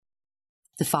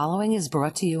The following is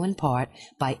brought to you in part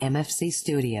by MFC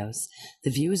Studios.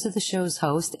 The views of the show's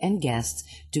host and guests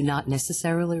do not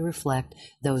necessarily reflect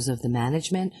those of the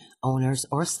management, owners,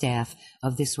 or staff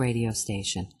of this radio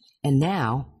station. And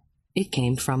now, it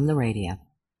came from the radio.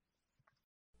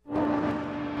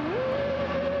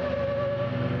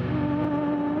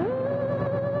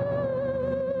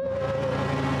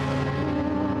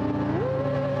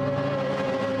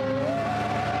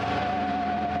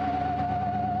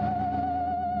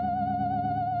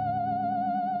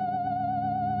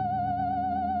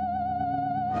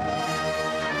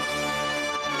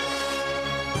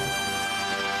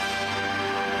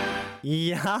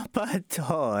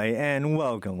 Yapatoy, and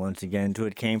welcome once again to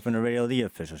It Came From the Radio, the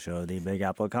official show of the Big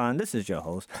Apple Con. This is your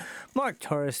host, Mark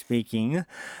Torres speaking.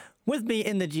 With me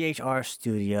in the GHR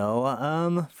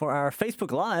studio for our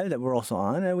Facebook Live that we're also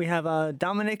on, we have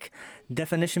Dominic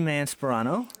Definition Man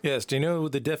Sperano. Yes, do you know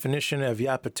the definition of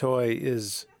Yapatoy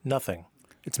is nothing?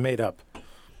 It's made up.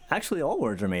 Actually, all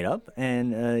words are made up,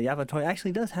 and Yapatoy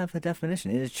actually does have a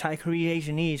definition. It is Chai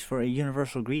Koreanese for a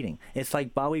universal greeting. It's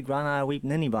like Bawi Grana Weep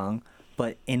Ninibang,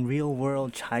 but in real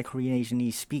world Chai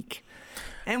Koreanese speak.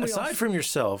 And aside from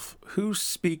yourself, who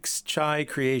speaks Chai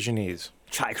Koreanese?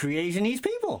 Chai Koreanese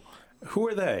people. Who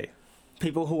are they?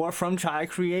 People who are from Chai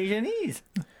Koreanese.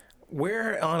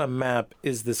 Where on a map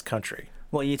is this country?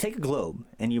 Well, you take a globe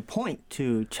and you point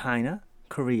to China,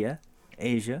 Korea,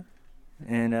 Asia,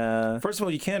 and first of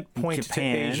all, you can't point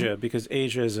Japan. to Asia because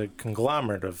Asia is a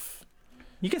conglomerate of...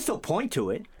 You can still point to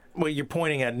it. Well, you're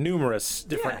pointing at numerous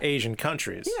different Asian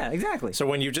countries. Yeah, exactly. So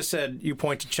when you just said you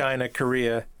point to China,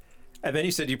 Korea, and then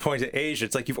you said you point to Asia,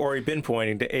 it's like you've already been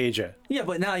pointing to Asia. Yeah,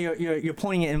 but now you're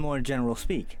pointing it in more general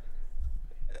speak.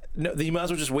 No, you might as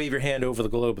well just wave your hand over the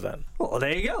globe then. Well,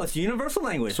 there you go. It's universal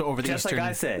language. So over the just eastern, like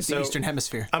I said. the eastern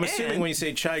hemisphere. I'm assuming when you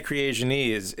say Chai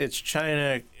Koreanese, it's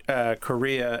China,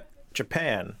 Korea,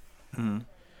 Japan. Mm-hmm.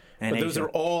 But those are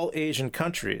all Asian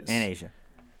countries. And Asia.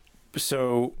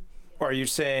 So are you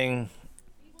saying...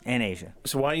 And Asia.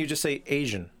 So why don't you just say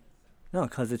Asian? No,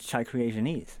 because it's Chai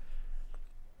Koreanese.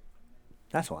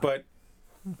 That's why. But,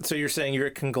 so you're saying you're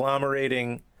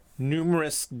conglomerating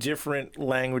numerous different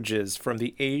languages from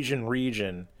the Asian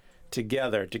region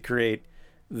together to create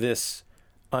this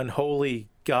unholy,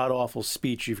 god-awful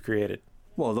speech you've created.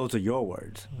 Well, those are your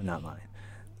words, not mine,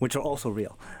 which are also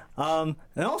real. And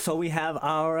also, we have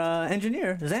our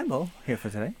engineer, Zambo, here for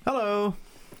today. Hello.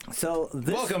 So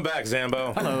welcome back,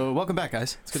 Zambo. Hello. Welcome back,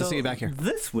 guys. It's good to see you back here.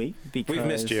 This week, because we've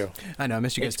missed you. I know. I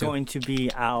missed you guys too. too. It's going to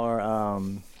be our...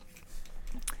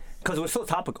 Because we're so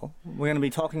topical, we're going to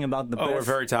be talking about the best... we're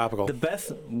very topical. The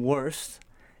best, worst,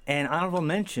 and honorable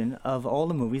mention of all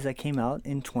the movies that came out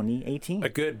in 2018. A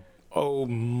good,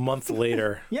 month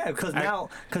later. Yeah, because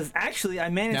actually I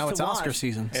managed to watch... Now it's Oscar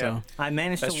season, so... I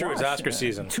managed That's to true, watch it's Oscar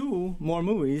season. 2 more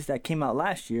movies that came out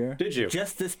last year. Did you?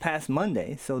 Just this past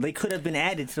Monday, so they could have been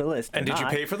added to the list. And did you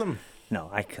pay for them? No,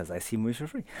 because I see movies for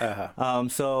free. Uh-huh.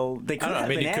 So they could have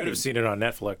been added. You could have seen it on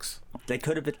Netflix. They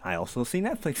could have been. I also see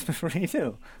Netflix for free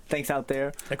too. Thanks out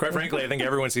there. And quite frankly, I think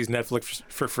everyone sees Netflix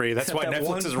for free. That's why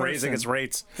Netflix is raising its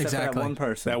rates. Except for that one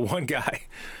person. That one guy.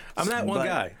 I'm that one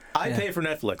guy. I pay for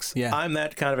Netflix. Yeah. I'm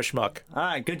that kind of a schmuck. All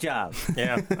right, good job.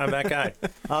 Yeah, I'm that guy.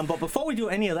 But before we do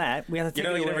any of that, we have to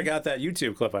take you never got that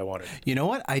YouTube clip I wanted. You know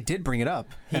what? I did bring it up,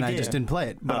 and I just didn't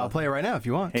play it. But I'll play it right now if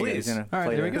you want. Please. All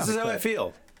right, there we go. This is how I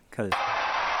feel. Because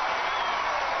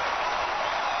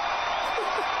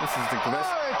this is the best.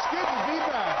 It's good to be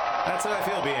back. That's how I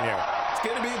feel being here. It's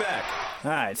good to be back.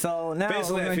 All right, so now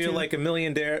basically I feel like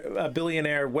a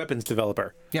billionaire weapons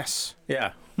developer. Yes.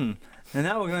 Yeah. And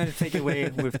now we're going to take it away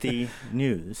with the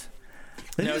news.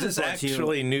 Now, is this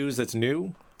actually news that's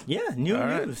new? Yeah, new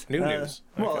right. news. New news.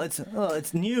 Well, Okay.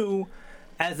 it's new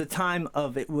as the time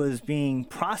of it was being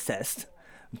processed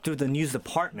through the news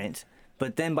department.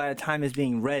 But then by the time it's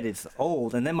being read, it's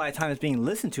old. And then by the time it's being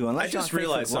listened to, unless I just you're on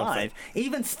realized Facebook something. Live,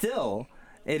 even still,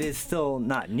 it is still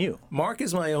not new. Mark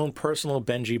is my own personal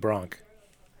Benji Bronk.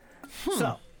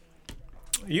 So,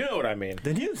 You know what I mean.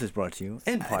 the news is brought to you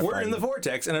in part We're by in the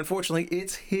vortex, and unfortunately,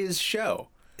 it's his show.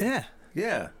 Yeah.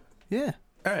 Yeah. Yeah.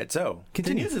 All right, so The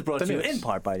Continue. news is brought The to you news. in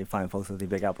part by the fine folks of the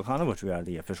Big Apple Con, which we are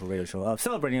the official radio show of,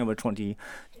 celebrating over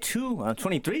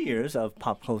 23 years of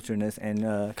pop culture-ness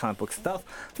and comic book stuff.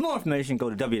 For more information, go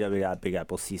to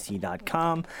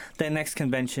www.bigapplecc.com. The next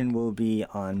convention will be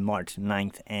on March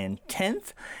 9th and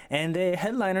 10th, and the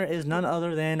headliner is none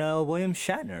other than William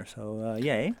Shatner. So,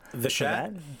 yay. The for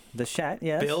Shat? that. The Shat,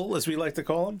 yes. Bill, as we like to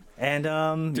call him. And,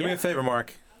 Do me a favor,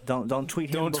 Mark. Don't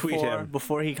tweet him.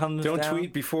 Before he comes. Don't down.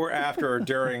 tweet before, after, or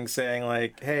during, saying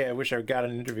like, "Hey, I wish I got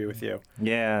an interview with you."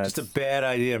 Yeah, just a bad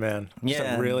idea, man. Just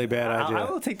a really bad idea. I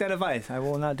will take that advice. I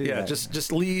will not do that. Yeah,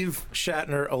 just leave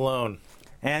Shatner alone.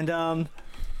 And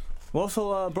we're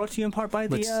also brought to you in part by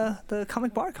the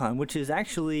Comic BarCon, which is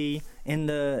actually in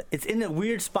a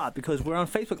weird spot because we're on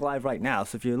Facebook Live right now.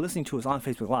 So if you're listening to us on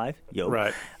Facebook Live,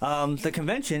 right. The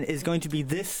convention is going to be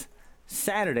this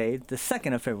Saturday, the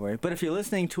 2nd of February. But if you're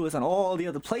listening to us on all the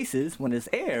other places when this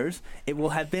airs, it will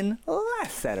have been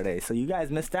last Saturday. So you guys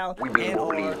missed out or may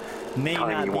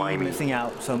not be missing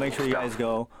out. So make sure you guys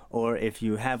go. Or if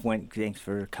you have went, thanks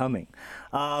for coming.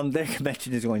 Their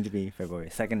convention is going to be February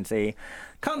 2nd. It's a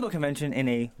comic book convention in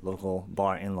a local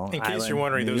bar in Long Island, In case you're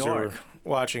wondering, New those York. who are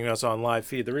watching us on live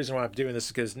feed, the reason why I'm doing this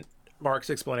is because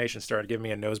Mark's explanation started giving me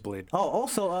a nosebleed. Oh,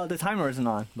 also, the timer isn't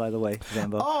on, by the way,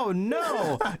 Zambo. Oh,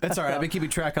 no! That's all right. I've been keeping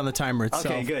track on the timer itself.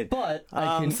 Okay, good. But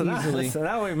I can easily... So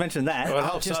now we mentioned that. Well, it I'll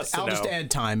helps us to just know. add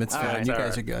time. It's fine. right, You all guys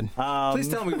right. are good. Please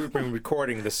tell me we've been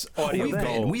recording this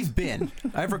audio. We've been.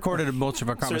 I've recorded most of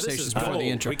our Sir, this conversations is before gold. the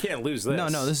intro. We can't lose this.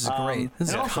 No, this is great. This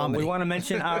is And a also, comedy. we want to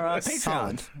mention our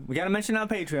Solid. Patreons. We got to mention our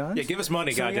Patreons. Yeah, give us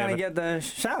money, So we're goddammit. going to get the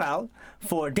shout out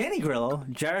for Danny Grillo,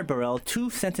 Jared Burrell,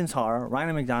 Two Sentence Horror,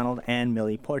 Ryan McDonald, and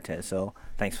Millie Portes. So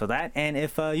thanks for that. And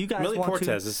if you guys Millie want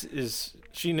Portes, is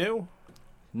she new?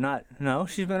 no,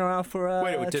 she's been around for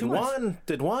Wait, did 2 months.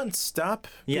 Juan stop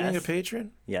being a Yes.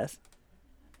 patron? Yes.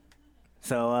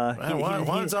 So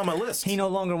Juan's on my list. He no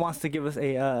longer wants to give us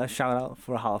a shout out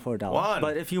for $1. Juan.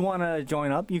 But if you want to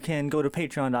join up, you can go to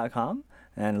patreon.com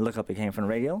and look up It Came From the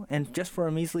Radio. And just for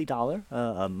a measly $1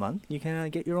 a month, you can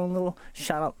get your own little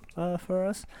shout out for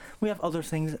us. We have other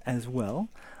things as well.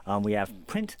 We have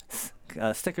print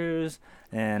stickers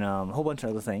and a whole bunch of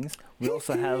other things. We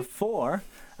also have for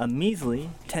a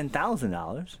measly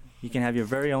 $10,000. You can have your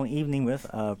very own evening with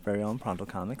very own Pronto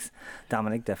Comics,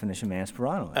 Dominic Definition Man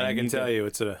Sperano. And I can tell you,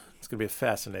 it's going to be a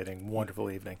fascinating,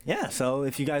 wonderful evening. Yeah, so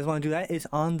if you guys want to do that, it's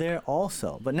on there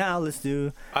also. But now let's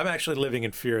do... I'm actually living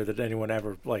in fear that anyone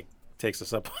ever takes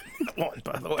us up on that one.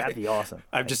 By the way, That'd be awesome.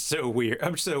 I'm just so weird.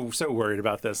 I'm so worried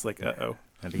about this. Like,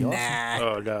 That'd be awesome.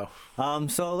 oh no.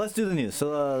 So let's do the news.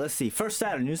 So let's see. First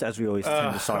Saturday news, as we always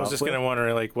tend to start I was off just with. going to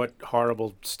wonder, what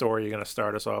horrible story you're going to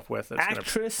start us off with. That's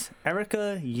Actress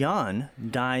Erica Yan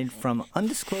died from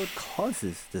undisclosed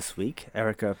causes this week.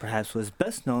 Erica perhaps was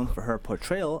best known for her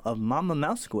portrayal of Mama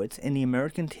Mousekewitz in the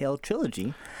American Tail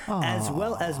trilogy, as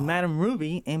well as Madame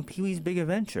Ruby in Pee-wee's Big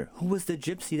Adventure, who was the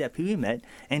gypsy that Pee-wee met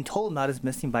and told him about his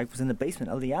missing bike was in the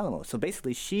basement of the Alamo. So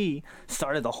basically, she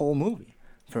started the whole movie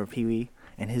for Pee-wee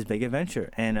and his Big Adventure,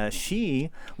 and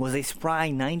she was a spry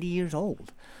 90 years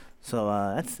old. So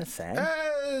that's sad.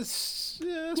 it's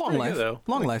Long pretty life. good, though.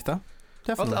 Long life, though.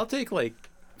 Definitely. I'll take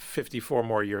 54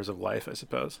 more years of life, I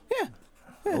suppose. Yeah.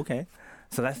 Okay,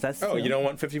 so that's. Oh, you don't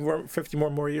want 50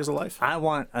 more years of life? I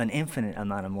want an infinite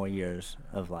amount of more years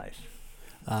of life.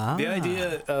 The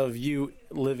idea of you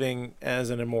living as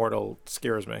an immortal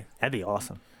scares me. That'd be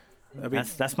awesome. I mean,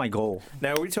 That's my goal.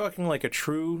 now, are we talking like a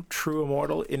true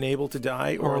immortal, unable to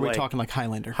die, Or are we like talking like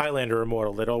Highlander? Highlander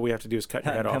immortal, that all we have to do is cut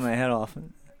your head Cut off? my head off.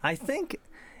 I think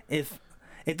if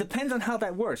it depends on how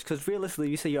that works, because realistically,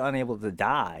 you say you're unable to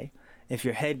die. If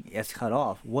your head gets cut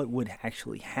off, what would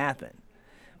actually happen?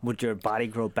 Would your body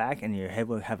grow back and your head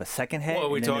would have a second head? Well, are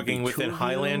we and then it'd be talking two within of you?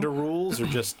 Highlander rules or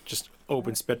just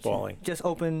open spitballing? Just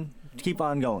open, keep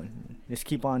on going. Just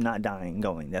keep on not dying,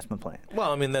 going. That's my plan.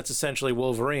 Well, I mean, that's essentially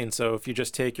Wolverine. So if you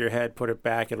just take your head, put it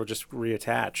back, it'll just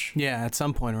reattach. Yeah, at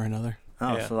some point or another.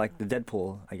 Oh, Yeah. so like the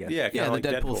Deadpool, I guess. Yeah, Yeah, kinda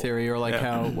the like Deadpool theory, or like Yeah.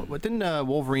 how what didn't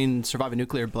Wolverine survive a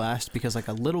nuclear blast because like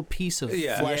a little piece of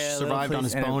Yeah. flesh Yeah, survived on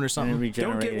his bone or something? Don't get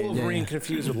Regenerated. Wolverine Yeah.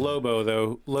 confused with Lobo,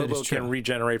 though. Lobo is true. can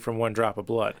regenerate from one drop of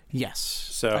blood. Yes.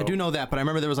 So- I do know that, but I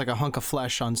remember there was like a hunk of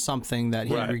flesh on something that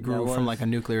he Right. regrew That from was- like a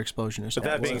nuclear explosion or But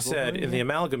something. that being was said, Wolverine, in the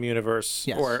Amalgam universe,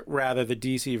 Yes. or rather the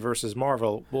DC versus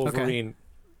Marvel, Wolverine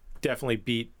definitely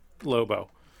beat Lobo.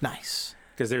 Nice.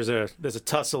 Because there's a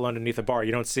tussle underneath a bar.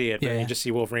 You don't see it, but Yeah, you yeah. just see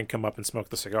Wolverine come up and smoke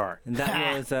the cigar. And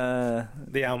that was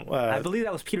I believe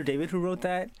that was Peter David who wrote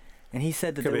that, and he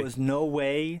said that Could there be. was no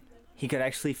way he could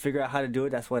actually figure out how to do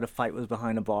it. That's why the fight was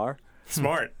behind a bar,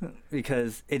 smart.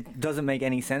 because it doesn't make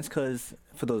any sense. Because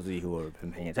for those of you who have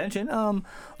been paying attention,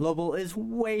 Lobo is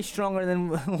way stronger than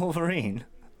Wolverine.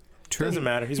 True. Doesn't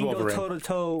matter. He's he can Wolverine. go toe to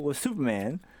toe with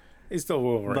Superman, He's still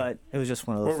Wolverine. but it was just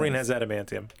one of those. Wolverine things. has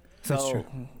adamantium. That's So true.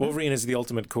 Wolverine is the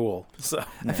ultimate cool. So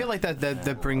I feel like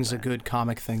that brings a good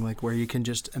comic thing, like where you can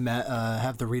just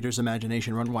have the reader's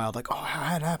imagination run wild, like, oh,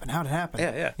 how did it happen? How did it happen?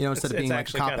 yeah. You know, instead It's of being like a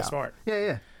actually cop kinda out. smart.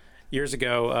 Yeah. years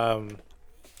ago,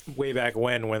 way back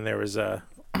when there was a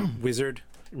wizard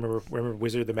Remember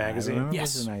Wizard the magazine? I remember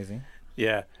Yes. Wizard magazine.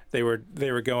 Yeah, they were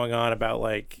going on about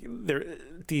like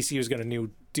DC was going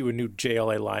to do a new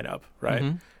JLA lineup, right?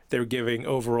 Mm-hmm. They were giving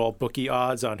overall bookie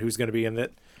odds on who's going to be in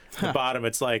it. The bottom,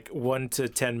 it's like 1 to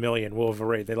 10 million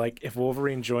Wolverine. They like if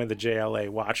Wolverine joined the JLA,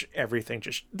 watch everything.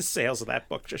 Just the sales of that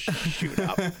book just shoot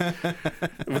up.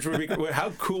 Which would be how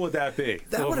cool would that be?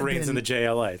 That would've Wolverine's in been- the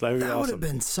JLA. That would be That would awesome. have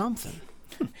been something.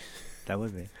 That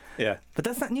would be. Yeah. But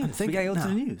that's not news. We gotta go to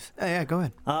the news. Yeah, go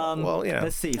ahead. Well, you know.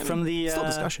 Let's see. From the still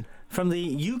discussion. From the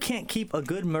you can't keep a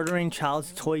good murdering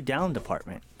child's toy down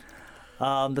department.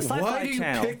 The Sci-Fi Why do you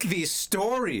Channel. pick these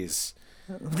stories?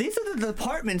 These are the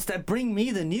departments that bring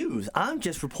me the news. I'm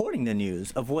just reporting the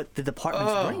news of what the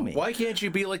departments bring me. Why can't you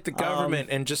be like the government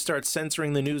and just start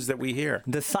censoring the news that we hear?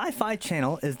 The Sci-Fi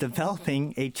Channel is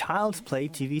developing a Child's Play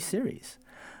TV series.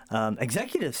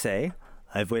 Executives say,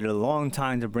 I've waited a long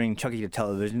time to bring Chucky to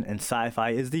television, and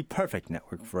Sci-Fi is the perfect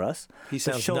network for us. He The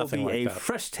sounds show will nothing be like a that.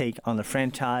 fresh take on the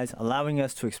franchise, allowing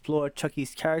us to explore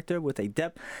Chucky's character with a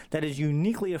depth that is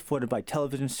uniquely afforded by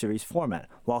television series format,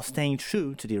 while staying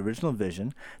true to the original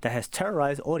vision that has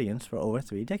terrorized audience for over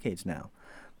 3 decades now.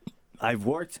 I've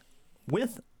worked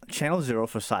with Channel Zero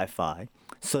for Sci-Fi,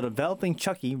 so developing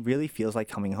Chucky really feels like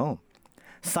coming home.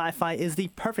 Sci-Fi is the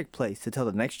perfect place to tell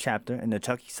the next chapter in the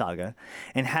Chucky saga,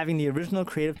 and having the original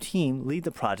creative team lead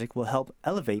the project will help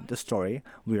elevate the story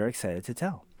we are excited to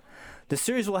tell. The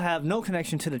series will have no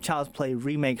connection to the Child's Play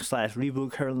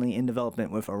remake/reboot currently in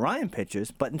development with Orion Pictures,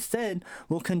 but instead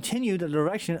will continue the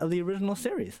direction of the original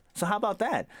series. So how about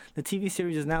that? The TV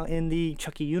series is now in the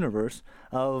Chucky universe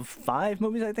of 5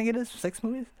 movies, I think it is, 6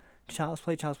 movies? Child's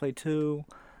Play 2,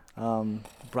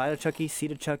 Bride of Chucky,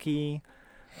 Seed of Chucky,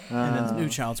 And then the new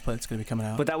Child's Play that's going to be coming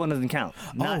out. but that one doesn't count.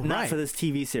 Not right. for this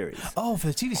TV series. oh, for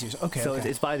the TV series. Okay. So okay.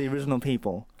 it's by the original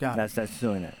people Got it. that's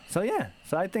doing it. So yeah.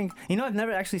 So I think I've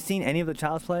never actually seen any of the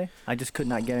Child's Play. I just could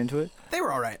not get into it. They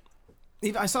were all right.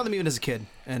 I saw them even as a kid,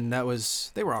 and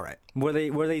they were all right. Were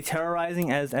they terrorizing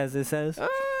as it says?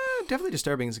 Definitely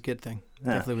disturbing as a kid thing.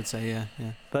 Yeah. Definitely would say, yeah.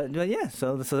 But yeah.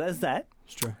 So that's that.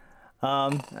 It's true.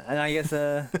 And I guess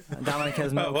Dominic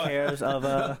has no What? cares of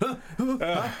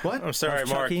What? I'm sorry, Of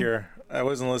Mark. Chucky? I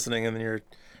wasn't listening, and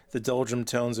the doldrum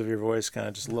tones of your voice kind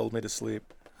of just lulled me to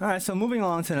sleep. All right. So moving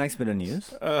on to the next bit of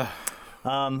news.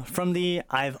 From the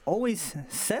I've always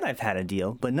said I've had a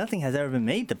deal, but nothing has ever been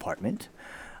made department.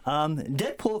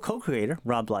 Deadpool co-creator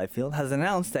Rob Liefeld has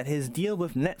announced that his deal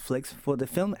with Netflix for the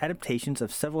film adaptations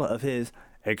of several of his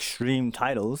extreme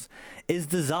titles is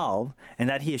dissolved, and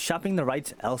that he is shopping the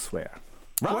rights elsewhere.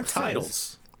 Rob What says-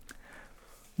 titles?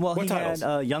 Well, What he titles?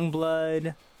 had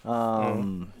Youngblood,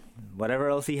 whatever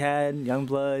else he had,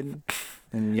 Youngblood,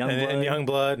 and Youngblood, And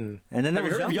Youngblood, and then there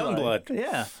Have was you heard of Youngblood. Youngblood?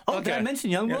 Yeah. Oh, did I Okay. mention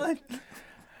Youngblood?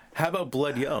 How about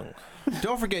Blood Young?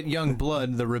 Don't forget Young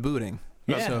Blood, the rebooting.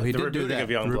 Yeah, so he the did do rebooting that. of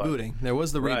Youngblood. Rebooting. There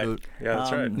was the Right. reboot. Yeah,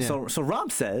 that's right. Yeah. So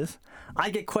Rob says, I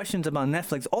get questions about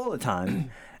Netflix all the time.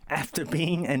 After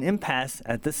being an impasse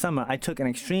at this summer, I took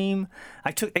Extreme,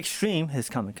 his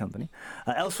comic company,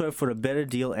 elsewhere for a better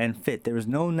deal and fit. There is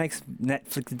no next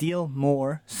Netflix deal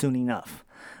more soon enough.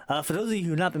 For those of you who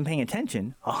have not been paying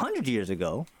attention, 100 years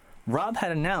ago, Rob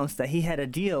had announced that he had a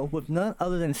deal with none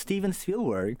other than Steven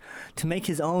Spielberg to make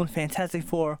his own Fantastic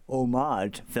Four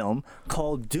homage film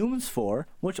called Dooms 4,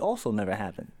 which also never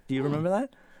happened. Do you remember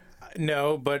that?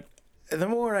 No, but the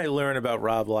more I learn about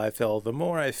Rob Liefeld, the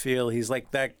more I feel he's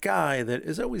like that guy that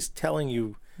is always telling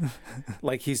you,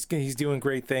 like he's doing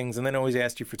great things, and then always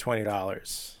asks you for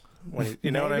 $20. You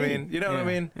know what I Maybe. mean? You know what I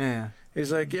mean? Yeah. He's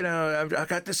like, I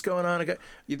got this going on.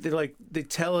 They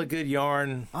tell a good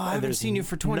yarn. Oh, I and haven't there's seen you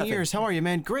for 20 nothing. years. How are you,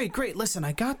 man? Great, great. Listen,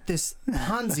 I got this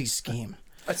Ponzi scheme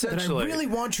that I Essentially, really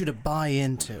want you to buy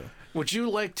into. would you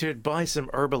like to buy some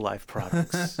Herbalife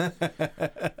products?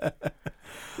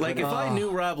 Like, if I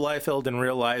knew Rob Liefeld in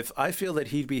real life, I feel that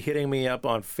he'd be hitting me up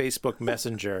on Facebook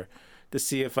Messenger to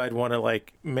see if I'd want to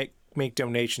like make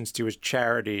donations to his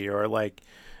charity or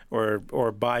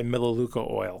or buy Melaleuca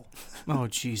oil. Oh,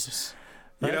 Jesus.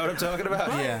 You know what I'm talking about?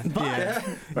 Yeah. But, Yeah.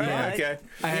 Right? Yeah. Okay.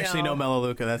 I actually know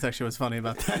Melaleuca. That's actually what's funny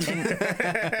about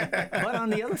that. but on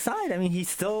the other side, I mean,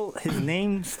 his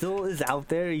name still is out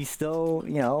there. He's still,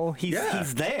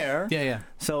 he's there. Yeah, yeah.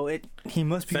 So he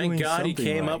must be Thank doing God he something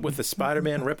came right. up with the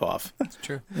Spider-Man ripoff. It's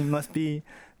true. He must be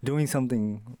doing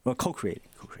something, well, co-creating.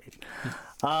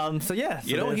 So yeah. So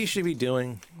You know what he there's- should be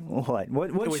doing? What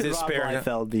With should his Rob spare-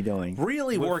 Liefeld be doing?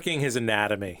 Really working his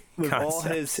anatomy. With all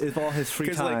concepts. his free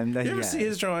 'Cause, time that you he ever has. see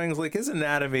his drawings? Like, his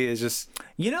anatomy is just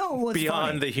You know what's beyond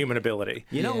funny? the human ability.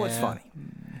 You know what's Yeah.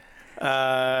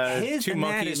 funny? His Two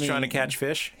monkeys anatomy- trying to catch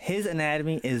fish. His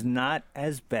anatomy is not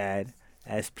as bad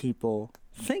as people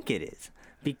think it is.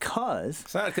 because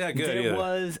It's not that good there either.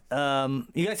 was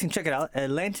you guys can check it out.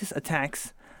 Atlantis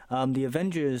Attacks, the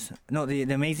Avengers, no, the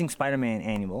Amazing Spider-Man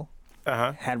annual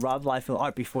Uh-huh. had Rob Liefeld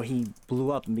art before he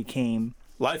blew up and became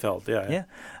Liefeld, yeah.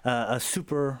 a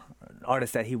super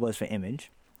artist that he was for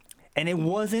Image, and it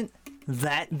wasn't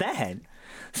that bad.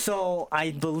 So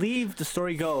I believe the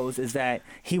story goes is that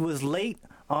he was late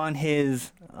on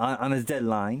his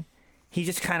deadline. He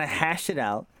just kind of hashed it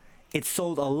out. It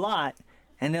sold a lot,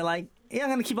 and they're like, "Yeah, I'm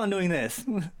gonna keep on doing this."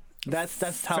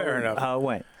 That's how Fair enough. how it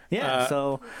went. Yeah.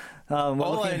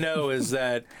 All I know is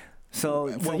that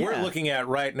what we're yeah. looking at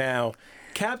right now,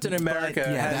 Captain America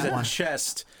yeah, has that a one.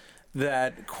 chest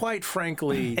that, quite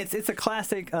frankly, It's a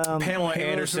classic. Pamela Heroes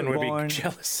Anderson Were would Born- be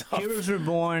jealous of. Heroes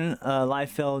Reborn,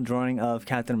 Liefeld drawing of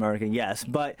Captain America, yes,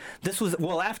 but this was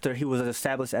after he was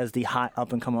established as the hot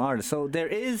up and coming artist. So it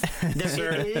is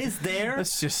there.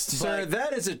 It's just Sir,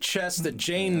 that is a chest that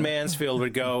Jane Mansfield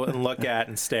would go and look at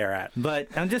and stare at. But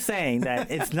I'm just saying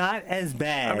that it's not as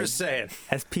bad I'm just saying.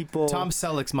 as people. Tom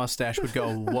Selleck's mustache would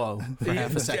go whoa for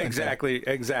half a second.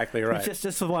 Exactly right.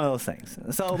 Just one of those things.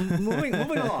 So moving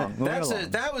along.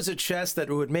 That was a chest that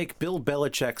would make Bill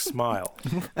Belichick smile.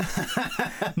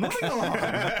 Moving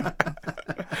along.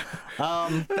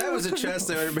 That was a chest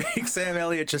that would make Sam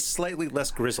Elliott just slightly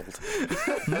less grizzled.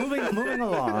 moving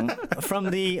along from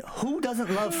the Who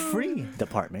Doesn't Love Free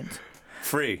department.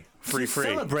 Free. To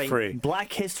celebrate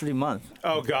Black History Month.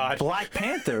 Oh, God. Black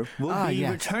Panther will be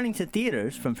yes. returning to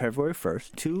theaters from February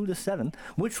 1st to the 7th,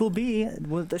 which will be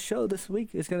the show this week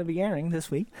is going to be airing this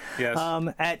week. Yes.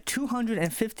 At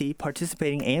 250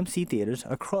 participating AMC theaters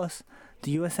across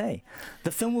the USA.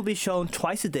 The film will be shown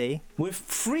twice a day with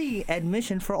free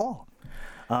admission for all.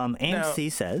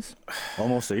 AMC says,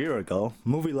 almost a year ago,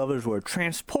 movie lovers were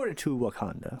transported to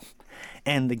Wakanda,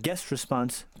 and the guest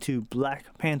response to Black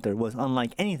Panther was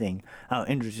unlike anything our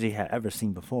industry had ever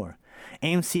seen before.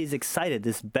 AMC is excited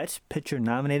this Best Picture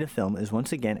nominated film is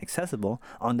once again accessible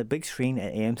on the big screen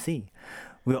at AMC.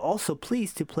 We are also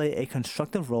pleased to play a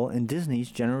constructive role in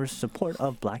Disney's generous support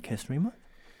of Black History Month.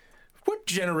 What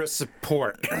generous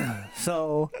support.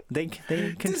 So they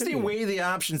Disney contribute. weighed the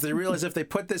options. They realized if they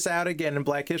put this out again in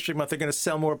Black History Month, they're going to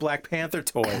sell more Black Panther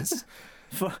toys.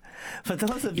 For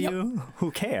those of you who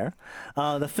care,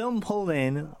 the film pulled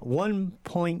in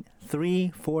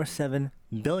 1.347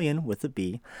 billion with a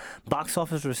B box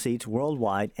office receipts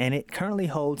worldwide, and it currently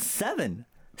holds seven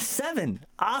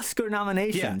Oscar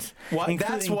nominations. Yeah. Well,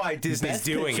 that's including why Disney's Best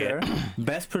doing Picture, it.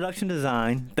 Best Production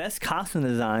Design, Best Costume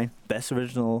Design, Best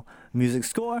Original Music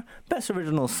Score, Best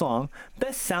Original Song,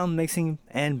 Best Sound Mixing,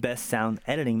 and Best Sound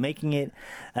Editing, making it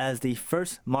as the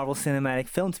first Marvel Cinematic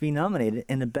film to be nominated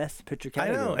in the Best Picture I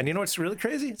category. know. And you know what's really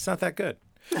crazy? It's not that good.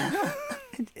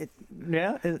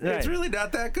 Yeah, It's really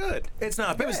not that good. It's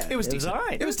not bad. It was It was decent. all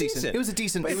right. It was decent. It was a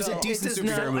decent. It was a So, decent it does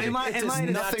superhero not- movie. am I- It am does I-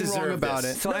 not nothing deserve wrong about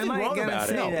this. it. So Nothing am I wrong gonna about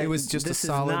say it. No, that it was just a this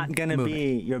solid is not gonna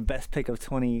movie. be your best pick of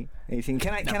 2018?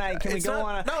 Can we It's go not-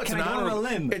 on a no, it's can an I go on a honorable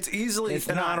limb? It's easily It's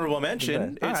an not honorable the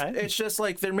mention. best. All right. It's just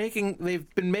like they've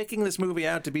been making this movie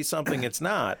out to be something it's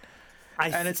not.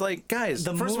 And it's like, guys,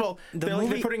 first of all, they're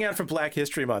putting it out for Black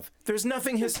History Month. There's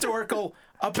nothing historical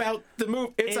about the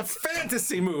movie. It's a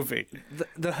fantasy movie.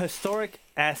 the historic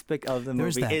aspect of the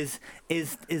There's movie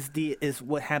that. is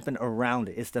what happened around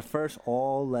it. It's the first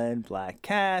all led black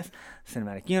cast,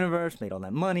 cinematic universe, made all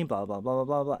that money, blah blah blah blah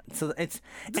blah blah. So it's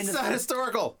It's not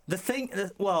historical. the thing.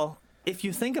 Well, if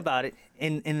you think about it,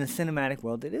 in the cinematic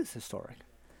world, it is historic.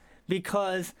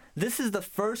 Because this is the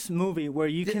first movie where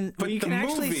you can but the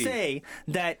actually movie- say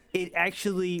that it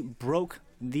actually broke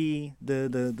the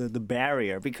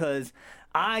barrier, because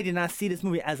I did not see this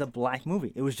movie as a black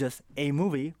movie. It was just a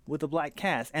movie with a black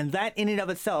cast, and that in and of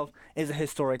itself is a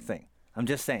historic thing. I'm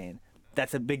just saying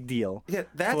that's a big deal. Yeah,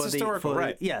 that's historical,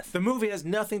 right? Yes. The movie has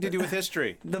nothing to do with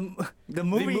history. The The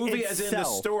movie movie, itself, as in the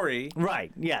story,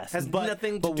 right? Yes, has but,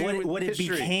 nothing to but do what, with what it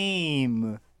history.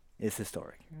 became is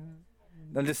historic.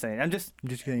 I'm just saying. I'm just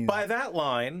getting by that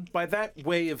line, by that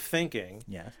way of thinking,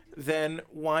 yes. then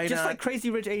why Just not? like Crazy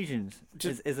Rich Asians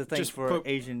just- is a thing just for put-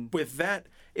 Asian. With that,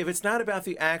 if it's not about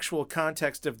the actual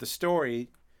context of the story,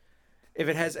 if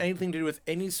it has anything to do with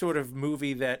any sort of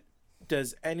movie that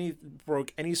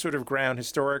broke any sort of ground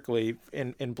historically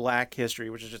in Black history,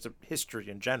 which is just a history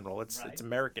in general, it's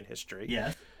American history.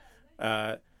 Yes.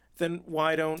 Then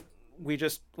why don't we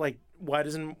just why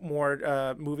doesn't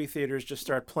more movie theaters just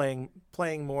start playing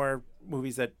more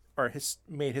movies that are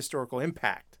made historical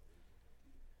impact?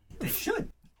 They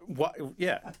should. What?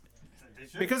 Yeah.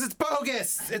 Because it's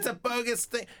bogus. It's a bogus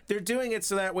thing. They're doing it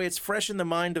so that way it's fresh in the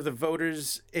mind of the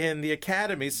voters in the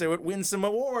Academy, so it wins some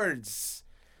awards.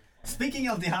 Speaking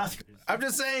of the Oscars. I'm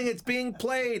just saying it's being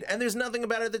played, and there's nothing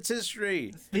about it that's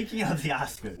history. Speaking of the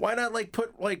Oscars. Why not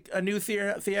put a new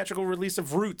theatrical release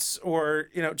of Roots, or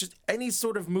just any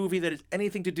sort of movie that has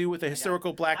anything to do with a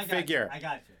historical black figure? I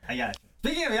got you.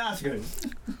 Speaking of the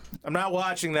Oscars. I'm not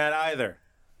watching that either.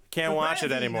 Can't watch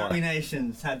it anymore.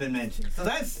 Nominations have been mentioned, so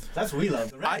that's what we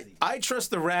love. The Razzies. I trust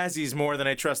the Razzies more than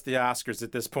I trust the Oscars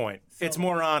at this point. It's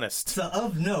more honest. So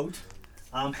of note.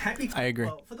 Happy. I agree.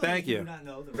 Well, for those Thank you. Who do not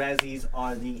know, the Razzies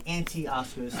are the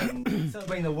anti-Oscars and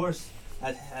celebrating the worst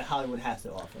that Hollywood has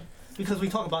to offer. Because we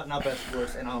talk about not best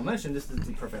worst, and I'll mention this is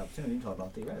the perfect opportunity to talk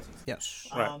about the Razzies. Yes.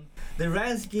 Right. The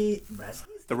Razzies.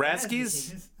 The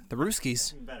Razzies? The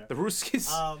Rooskies. The Rooskies?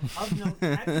 Of note,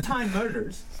 At the Time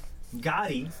Murders,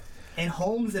 Gotti, and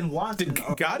Holmes and Watson. Did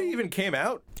Gotti even came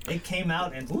out? It came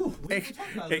out and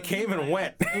it came and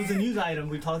went. It was a news item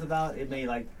we talked about. It made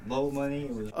low money.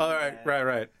 It was all right.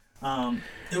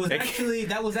 It was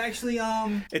actually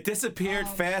it disappeared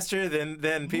faster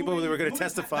than people that were going to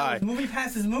testify. Movie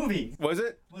passes movie. Was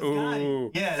it? Ooh.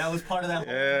 Yeah, that was part of that.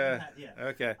 Yeah.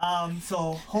 Okay.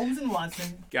 So Holmes and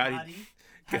Watson, Gotti,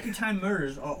 Happy Time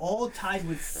Murders are all tied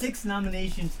with 6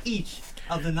 nominations each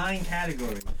of the 9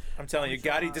 categories. I'm telling you,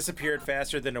 Gotti disappeared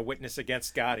faster than A Witness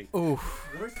Against Gotti. Ooh.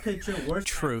 Worst picture, worst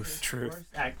Truth. actress, worst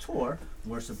actor,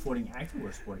 worst supporting actor,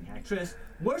 worst supporting actress,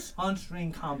 worst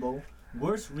on-screen combo,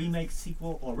 worst remake,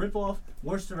 sequel, or ripoff,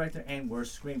 worst director, and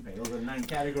worst screenplay. Those are the 9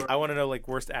 categories. I want to know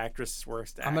worst actress,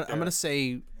 worst actor. I'm gonna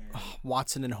say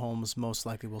Watson and Holmes most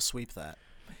likely will sweep that.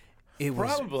 It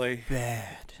was probably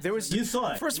bad. You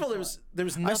saw it. First of all, there was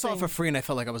nothing. I saw it for free and I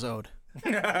felt like I was owed.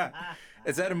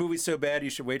 Is that a movie so bad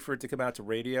you should wait for it to come out to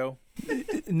radio?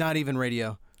 Not even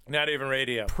radio. Not even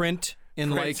radio. Print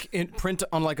print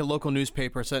on a local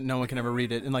newspaper so that no one can ever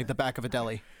read it in the back of a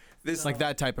deli.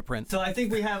 That type of print. So I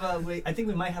think we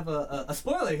might have a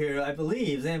spoiler here. I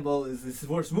believe Zambo is his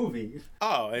worst movie.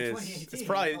 Oh, it's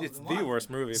probably the worst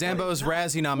movie. Zambo's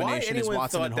Razzie nomination is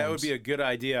Watson and Holmes. Why anyone thought that would be a good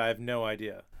idea, I have no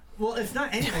idea. Well, it's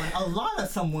not anyone. A lot of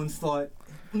someone's thought.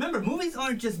 Remember, movies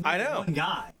aren't just one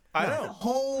guy. I know. It's a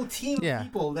whole team of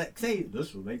people that say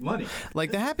this will make money.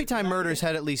 The Happy Time Murders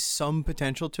had at least some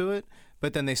potential to it,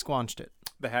 but then they squanched it.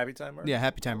 The Happy Time Murders? Yeah,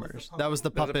 Happy Time Murders. That was the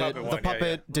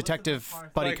puppet detective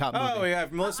buddy cop movie. Oh yeah,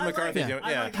 Melissa McCarthy.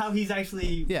 I like how he's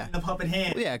actually in the puppet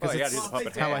hand. Yeah, because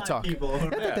it's how I talk. You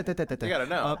gotta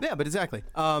know. Yeah, but exactly.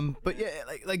 But yeah,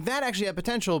 that actually had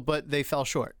potential, but they fell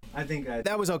short. I think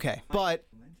that was okay, but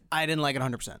I didn't like it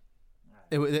 100%.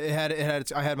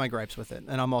 I had my gripes with it,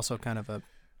 and I'm also kind of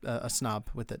a snob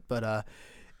with it, but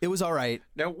it was all right.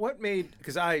 Now, what made,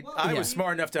 because I was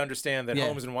smart enough to understand that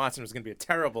Holmes and Watson was going to be a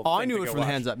terrible thing I knew to it go from watch.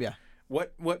 the hands up, yeah.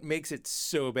 What makes it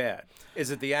so bad?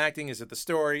 Is it the acting? Is it the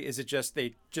story? Is it just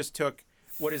they just took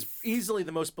what is easily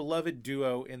the most beloved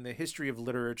duo in the history of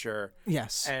literature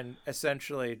and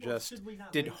essentially just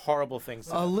did horrible things?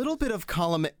 A little bit of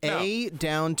column A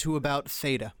down to about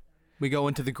theta. We go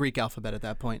into the Greek alphabet at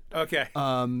that point. Okay.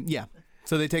 Yeah.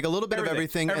 So they take a little bit of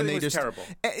everything and they just terrible.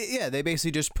 They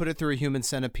basically just put it through a human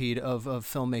centipede of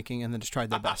filmmaking and then just tried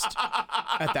their best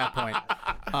at that point.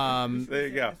 There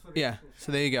you go. Yeah.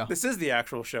 So there you go. This is the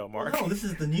actual show, Mark. No, this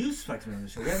is the news spectrum of the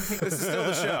show. This is still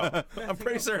the show. I'm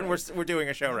pretty certain we're doing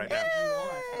a show right now.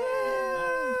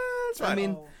 It's fine. I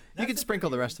mean, you could sprinkle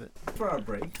the rest of it. For our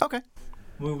break. Okay.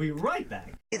 We'll be right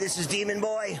back. Hey, this is Demon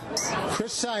Boy.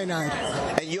 Chris Cyanide.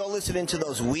 And you're listening to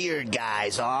those weird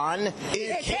guys on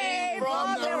It Came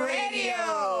From the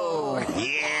Radio.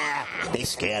 Yeah, they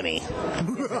scare me.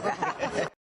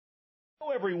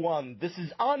 Hello, everyone. This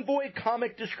is Envoy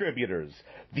Comic Distributors,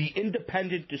 the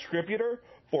independent distributor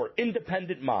for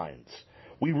independent minds.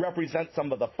 We represent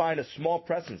some of the finest small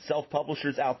press and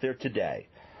self-publishers out there today.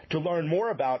 To learn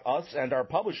more about us and our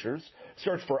publishers,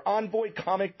 search for Envoy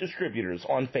Comic Distributors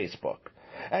on Facebook.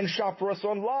 And shop for us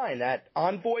online at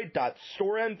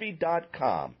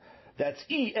envoy.storeenvy.com. That's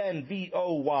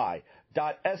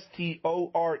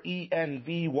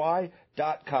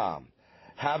envoy.storenvy.com.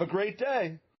 Have a great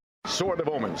day. Sword of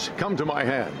Omens, come to my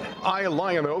hand. I,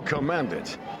 Lion-O, command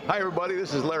it. Hi, everybody.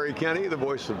 This is Larry Kenny, the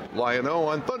voice of Lion-O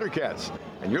on Thundercats.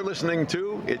 And you're listening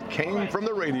to It Came From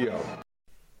the Radio.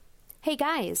 Hey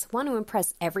guys, want to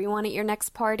impress everyone at your next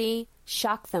party?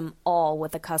 Shock them all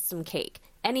with a custom cake.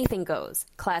 Anything goes.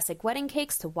 Classic wedding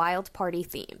cakes to wild party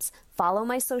themes. Follow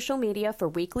my social media for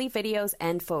weekly videos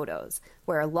and photos.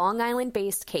 We're a Long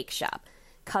Island-based cake shop.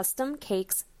 Custom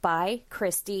Cakes by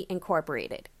Christie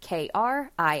Incorporated. Kristy.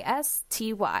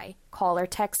 Call or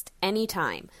text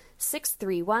anytime.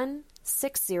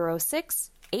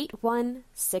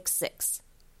 631-606-8166.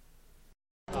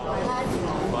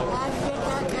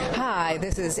 Hi, Hi,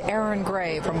 this is Aaron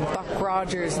Gray from Buck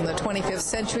Rogers in the 25th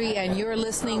Century, and you're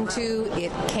listening to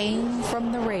It Came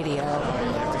from the Radio.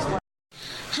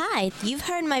 Hi, you've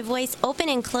heard my voice open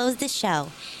and close the show.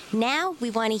 Now we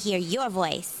want to hear your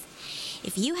voice.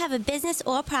 If you have a business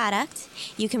or product,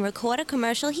 you can record a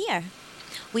commercial here.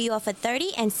 We offer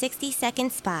 30 and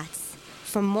 60-second spots.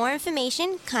 For more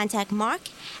information, contact Mark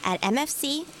at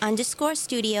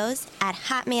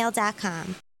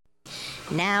mfc_studios@hotmail.com.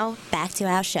 Now, back to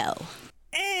our show.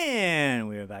 And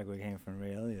we are back with Came From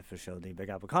Radio, the official The Big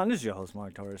Apple Con. This is your host,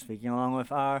 Mark Torres, speaking along with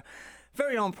our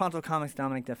very own Pronto Comics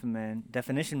Dominic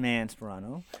Definition Man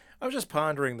Sperano. I was just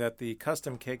pondering that the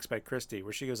custom cakes by Christy,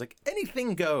 where she goes like,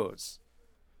 anything goes.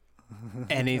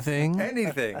 Anything?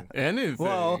 Anything.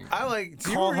 Well, I like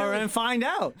call her and find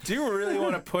out. Do you really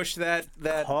want to push that?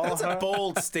 That's a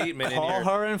bold statement. Call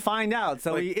her and find out.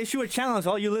 So we issue a challenge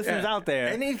to all you listeners out there.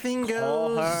 Anything goes.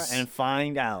 Call her and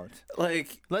find out.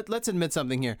 Like, let's admit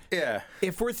something here. Yeah.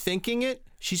 If we're thinking it,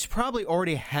 she's probably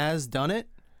already has done it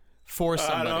for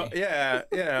somebody. Yeah.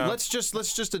 Let's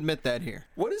just admit that here.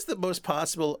 What is the most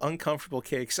possible uncomfortable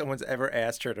cake someone's ever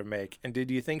asked her to make? And did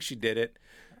you think she did it?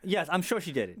 Yes, I'm sure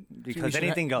she did it because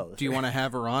anything goes. Do you want to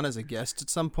have her on as a guest at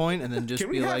some point and then just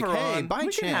be like, "Hey, by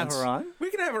chance, can have her on."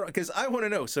 We can have her on because I want to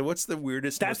know. So, what's the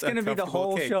weirdest? That's going to be the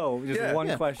whole cake? show. Just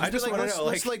one question. I just want to know.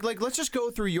 Let's just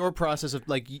go through your process of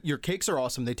like your cakes are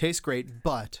awesome, they taste great,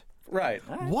 but. Right.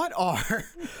 What are?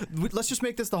 Let's just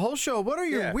make this the whole show. What are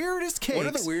your weirdest cakes? What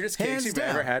are the weirdest cakes you've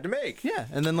ever had to make? Yeah,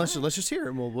 and then let's just hear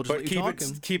it. We'll just let you talk.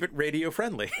 Keep it radio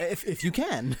friendly. If you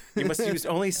can. You must use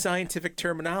only scientific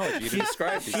terminology to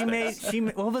describe these things. She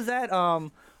made. What was that?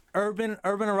 Urban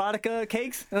erotica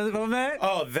cakes. That?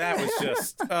 Oh, that was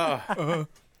just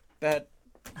that.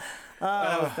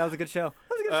 That was a good show.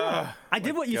 I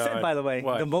did what you said, by the way.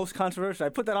 What? The most controversial. I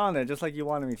put that on there just like you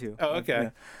wanted me to. Oh, okay. Yeah.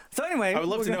 So anyway, I would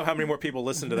love to know how many more people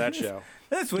listen to that show.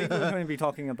 This week we're going to be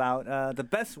talking about the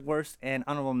best, worst, and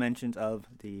honorable mentions of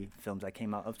the films that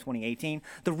came out of 2018.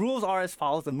 The rules are as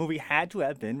follows: the movie had to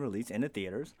have been released in the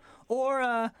theaters, or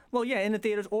in the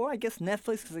theaters, or I guess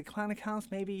Netflix, because it kind of counts,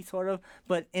 maybe sort of,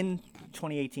 but in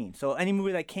 2018. So any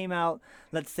movie that came out,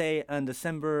 let's say on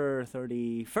December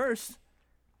 31st.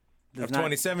 Of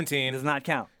 2017 does not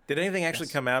count. Did anything actually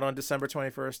come out on December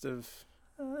 21st of?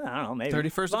 I don't know, maybe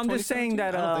 31st. Well, I'm just saying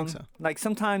that I don't think so. like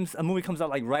sometimes a movie comes out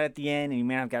like right at the end, and you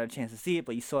may not have got a chance to see it,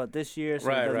 but you saw it this year, so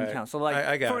it doesn't count. So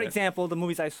like, for example, the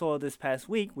movies I saw this past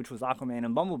week, which was Aquaman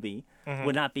and Bumblebee,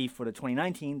 would not be for the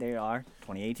 2019. They are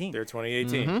 2018. They're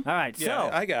 2018. All right, yeah, so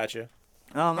I got you.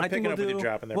 I picking think we'll up what do. you're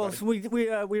dropping there, well, buddy. so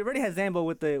we already had Zambo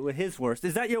with his worst.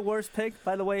 Is that your worst pick,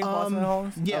 by the way, Watson and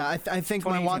Holmes? Yeah, I think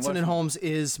my Watson and Holmes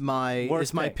is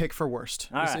my pick for worst.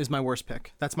 Right. Is my worst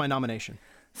pick. That's my nomination.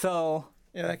 So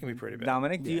yeah, that can be pretty bad.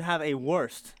 Dominic, do you have a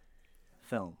worst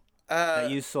film that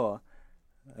you saw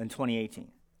in 2018?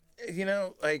 You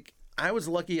know, like I was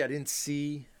lucky I didn't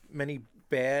see many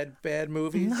bad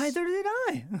movies. Neither did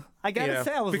I. I gotta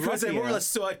say, I was because lucky, I more or less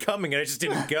saw it coming and I just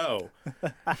didn't go.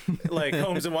 Like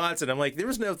Holmes and Watson, I'm like, there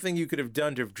was no thing you could have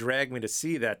done to have dragged me to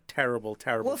see that terrible.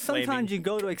 Well, sometimes you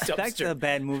go to expect a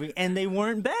bad movie and they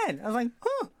weren't bad. I was like,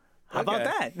 how about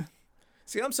that?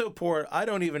 See, I'm so poor. I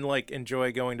don't even like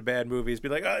enjoy going to bad movies. Be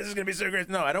like, oh, this is gonna be so great.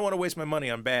 No, I don't want to waste my money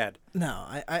on bad. No,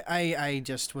 I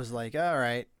just was like, all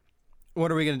right,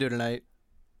 what are we gonna do tonight?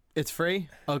 It's free?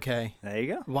 Okay. There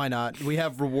you go. Why not? We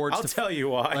have rewards. I'll tell you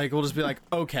why. Like, we'll just be like,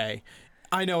 okay,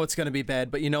 I know it's going to be bad,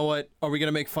 but you know what? Are we going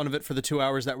to make fun of it for the 2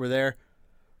 hours that we're there?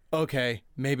 Okay,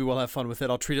 maybe we'll have fun with it.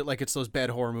 I'll treat it like it's those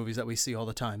bad horror movies that we see all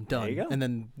the time. Done. There you go. And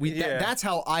then that's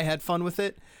how I had fun with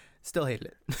it. Still hated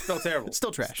it. Still terrible.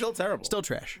 Still trash. Still terrible. Still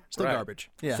trash. Still garbage.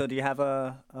 Yeah. So do you have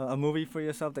a movie for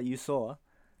yourself that you saw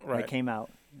Right. that came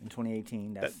out in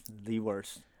 2018 that's the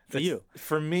worst? For you.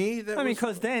 For me, I mean,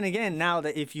 because then again, now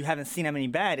that if you haven't seen that many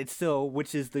bad, it's still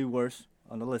which is the worst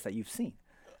on the list that you've seen.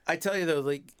 I tell you though,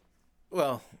 like,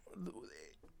 well,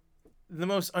 the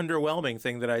most underwhelming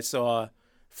thing that I saw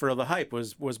for the hype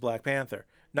was Black Panther.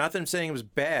 Not that I'm saying it was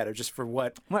bad, or just for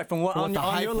what. Right, from what on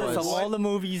your list of all the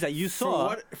movies that you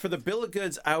saw. For the bill of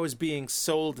goods I was being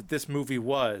sold that this movie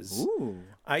was. Ooh.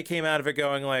 I came out of it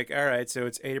going like, all right, so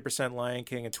it's 80% Lion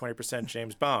King and 20%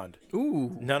 James Bond.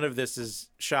 Ooh. None of this is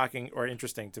shocking or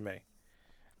interesting to me.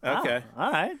 Okay. Oh,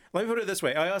 all right. Let me put it this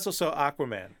way. I also saw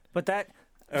Aquaman. But that.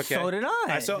 Okay. So did I.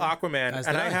 I saw Aquaman,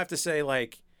 and I have to say,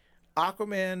 like,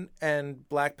 Aquaman and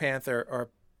Black Panther are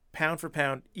pound for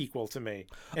pound equal to me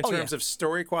in terms of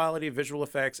story quality, visual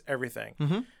effects, everything.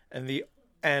 Mm-hmm.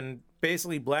 And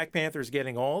basically Black Panther is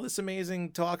getting all this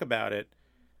amazing talk about it,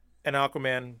 and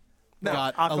Aquaman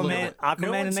got a little bit.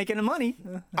 Aquaman is making the money.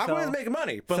 Aquaman's making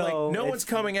money, but so like no one's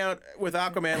coming out with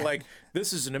Aquaman like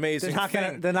this is an amazing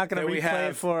thing. They're not gonna replay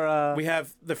it for. We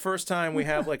have the first time we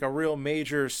have like a real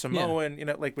major Samoan,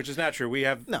 like which is not true. We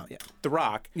have The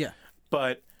Rock. Yeah.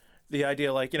 But the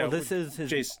idea, like this is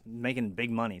his making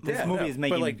big money. This movie is but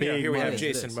making like, big here we money. have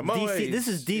Jason Momoa. This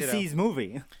is DC's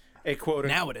movie. A quote.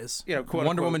 Now it is. Quote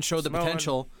Wonder Woman showed the Samoan.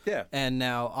 potential. Yeah. And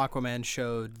now Aquaman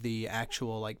showed the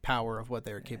actual like power of what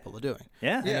they're capable of doing.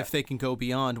 Yeah. And if they can go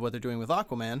beyond what they're doing with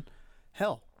Aquaman,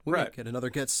 hell, we might get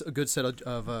a good set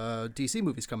of DC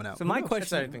movies coming out. So my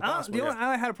question,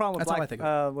 I had a problem with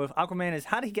with Aquaman is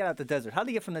how did he get out the desert? How did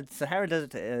he get from the Sahara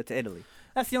Desert to Italy?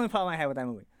 That's the only problem I had with that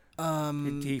movie.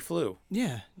 He flew.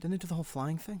 Yeah. Didn't they do the whole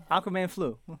flying thing? Aquaman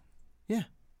flew. Yeah.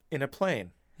 In a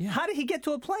plane. Yeah. How did he get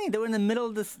to a plane? They were in the middle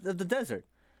of the desert.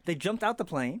 They jumped out the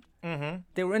plane. Mm-hmm.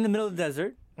 They were in the middle of the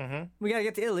desert. Mm-hmm. We got to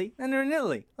get to Italy, and they're in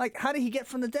Italy. Like, how did he get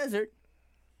from the desert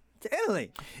to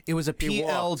Italy? It was a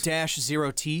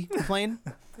PL-0T plane.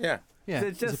 Yeah. Yeah,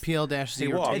 it's a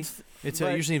PL-0T. It's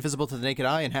usually invisible to the naked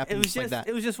eye and happens like that.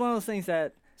 It was just one of those things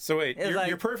that... So wait,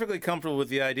 you're perfectly comfortable with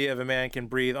the idea of a man can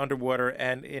breathe underwater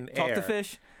and in air. Talk to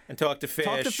fish. And talk to fish.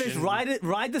 Talk to fish.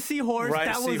 Ride the seahorse.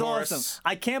 That was awesome.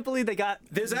 I can't believe they got.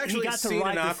 There's actually a scene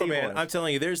in Aquaman. I'm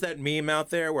telling you, there's that meme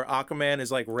out there where Aquaman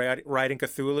is like riding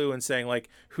Cthulhu and saying like,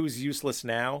 "Who's useless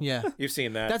now?" Yeah, you've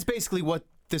seen that. That's basically what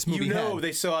this movie had.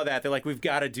 They saw that. They're like, "We've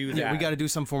got to do that. Yeah, we got to do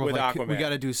some form of like, Aquaman. we got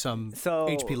to do some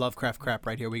H.P. Lovecraft crap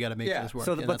right here. We got to make this work."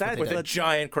 But that with a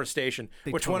giant crustacean,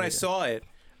 which when I saw it.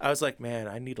 I was like, man,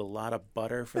 I need a lot of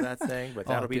butter for that thing, but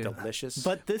that'll be delicious.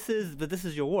 But this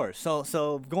is your worst.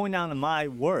 So going down to my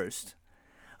worst.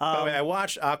 By the way, I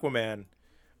watched Aquaman.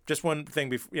 Just one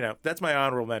thing before, that's my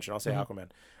honorable mention. I'll say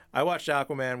Aquaman. I watched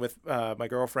Aquaman with my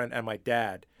girlfriend and my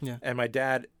dad. Yeah. And my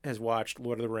dad has watched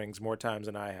Lord of the Rings more times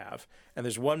than I have. And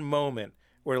there's one moment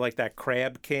where like that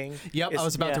Crab King. Yep, I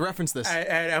was about to reference this.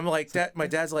 And I'm like, my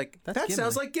dad's like, that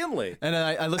sounds like Gimli. And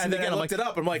then I listened again. I looked it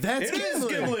up. I'm like, that's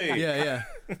Gimli. Yeah.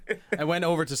 I went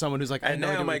over to someone who's like, and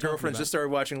now my girlfriend just started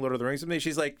watching Lord of the Rings with me.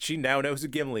 She's like, she now knows who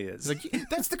Gimli is. Like,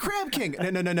 that's the Crab King.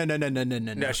 No.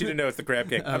 No, she didn't know it's the Crab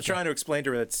King. I was trying to explain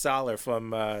to her that Salar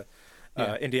from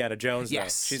Indiana Jones.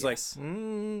 Yes, she's like,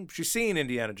 she's seen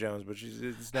Indiana Jones, but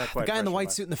it's not quite. The guy in the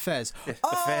white suit and the fez. The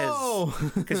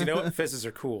fez. Because you know what, fezzes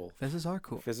are cool. Fezzes are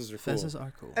cool. Fezzes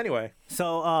are cool. Anyway,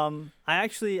 so I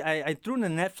threw in the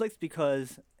Netflix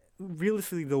because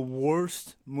realistically the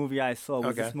worst movie I saw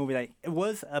was this movie that it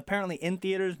was apparently in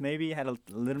theaters. Maybe it had a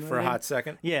little for a hot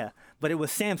second. Yeah, but it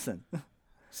was Samson.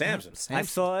 Samson. I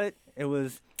saw it. It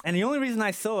was, and the only reason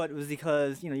I saw it was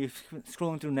because you're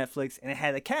scrolling through Netflix and it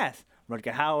had a cast: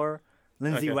 Rutger Hauer,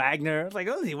 Lindsay Wagner. I was like,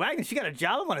 Lindsay Wagner, she got a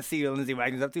job. I want to see what Lindsay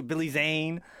Wagner's up to. Billy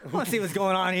Zane. I want to see what's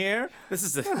going on here. This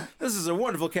is a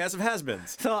wonderful cast of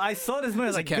has-beens. So I saw this movie. I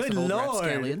was like, good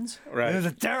lord, right? It was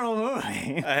a terrible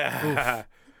movie.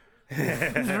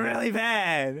 It's really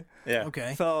bad. Yeah.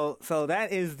 Okay. So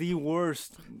that is the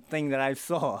worst thing that I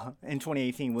saw in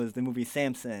 2018 was the movie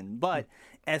Samson. But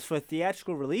as for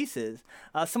theatrical releases,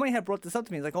 somebody had brought this up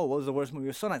to me. It's like, what was the worst movie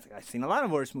you saw? And I was like, I've seen a lot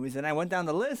of worst movies. And I went down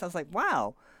the list. I was like,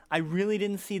 wow, I really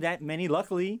didn't see that many.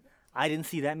 Luckily, I didn't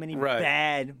see that many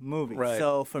bad movies. Right.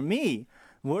 So for me,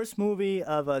 worst movie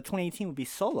of 2018 would be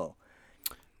Solo.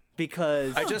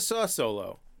 Because I just saw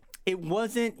Solo. It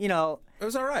wasn't, it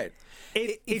was all right.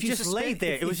 It just laid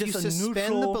there. It was just a neutral.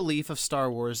 Suspend the belief of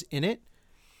Star Wars in it.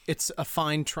 It's a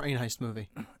fine train heist movie.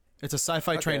 It's a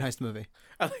sci-fi train heist movie.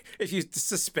 If you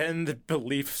suspend the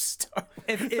belief of Star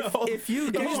Wars, if you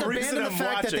abandon the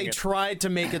fact that they tried to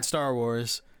make it Star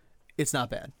Wars, it's not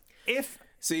bad.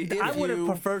 I would have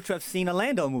preferred to have seen a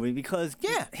Lando movie because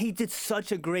he did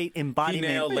such a great embodiment.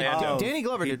 He nailed Lando. Danny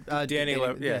Glover did. Danny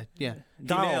Glover, yeah.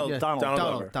 Donald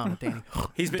Glover. Danny.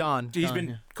 He's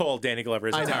been called Danny Glover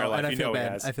his entire life. I feel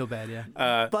bad. I feel bad.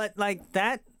 Yeah. But like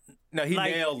that. No, he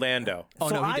nailed Lando.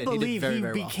 So I believe he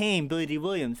became Billy D.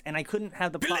 Williams, and I couldn't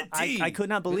have I could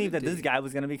not believe that this guy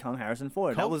was going to become Harrison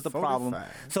Ford. That was the problem.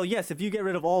 So yes, if you get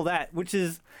rid of all that, which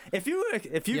is if you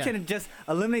can just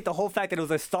eliminate the whole fact that it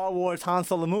was a Star Wars Han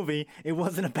Solo movie, it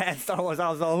wasn't a bad Star Wars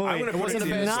Han Solo movie. It wasn't a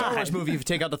bad Star Wars movie if you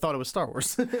take out the thought it was Star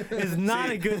Wars. It's not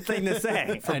a good thing to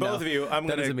say. For both of you, that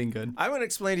doesn't mean good. I'm going to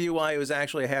explain to you why it was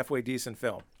actually a halfway decent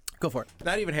film. Go for it.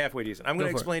 Not even halfway decent. I'm going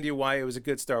to explain to you why it was a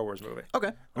good Star Wars movie.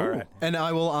 Okay. All right. And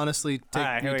I will honestly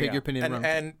take your opinion.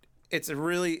 And it's a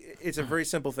very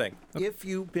simple thing. Okay. If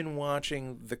you've been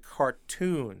watching the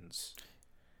cartoons,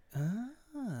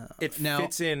 it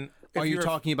fits in Are you you're-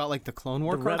 talking about like the Clone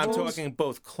War The cartoons? I'm talking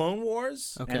both Clone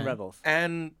Wars Okay. And Rebels.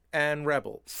 and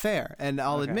Rebels. Fair, and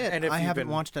I'll admit And if I you've haven't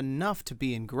been- watched enough to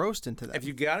be engrossed into that. If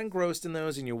you got engrossed in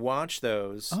those and you watch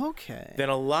those, Okay. then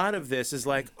a lot of this is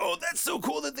like, oh, that's so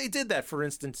cool that they did that. For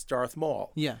instance, Darth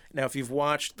Maul. Yeah. Now, if you've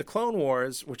watched the Clone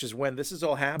Wars, which is when this is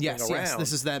all happening Yes, around, yes,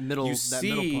 this is that middle you that see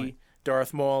middle point.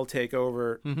 Darth Maul take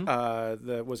over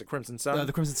was it Crimson Sun?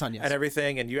 The Crimson Sun, yes. And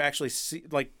everything, and you actually see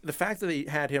like the fact that they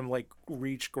had him like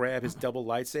grab his double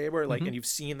lightsaber, like, and you've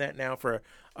seen that now for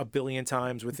a billion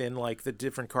times within like the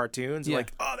different cartoons. Yeah.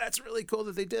 Like, oh, that's really cool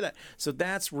that they did it. So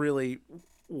that's really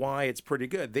why it's pretty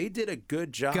good. They did a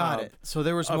good job. Got it. So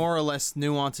there was more or less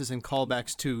nuances and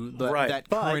callbacks to Right, that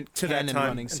but current to that canon time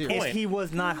running and series. point. If he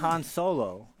was not Han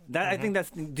Solo, that I think that's.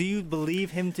 Do you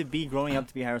believe him to be growing up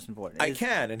to be Harrison Ford? I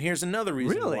can, and here's another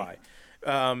reason Really?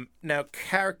 why. Now,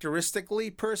 characteristically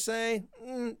per se,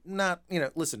 not,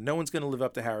 listen, no one's going to live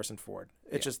up to Harrison Ford.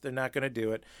 It's just they're not going to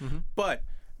do it. But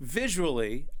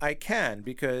visually, I can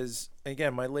because,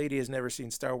 again, my lady has never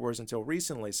seen Star Wars until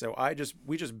recently, so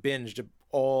we just binged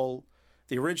all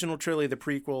the original trilogy, the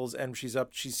prequels, and she's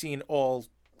seen all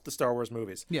the Star Wars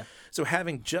movies. Yeah. So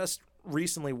having just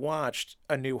recently watched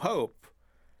A New Hope,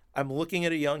 I'm looking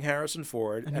at a young Harrison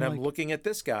Ford, and I'm looking at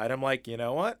this guy, and I'm like, you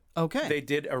know what? Okay. They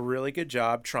did a really good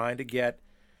job trying to get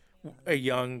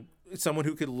someone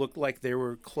who could look like they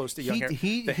were close to young.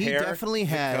 He The hair, definitely the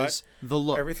has cut, the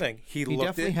look. everything. He looked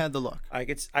definitely it. had the look. I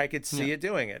could see it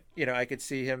doing it. I could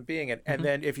see him being it. And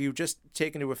then if you just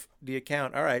take into the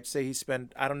account, all right, say he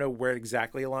spent, I don't know where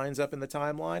exactly it lines up in the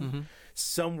timeline.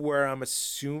 Somewhere, I'm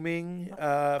assuming,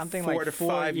 Something 4 like to 4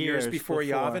 5 years years before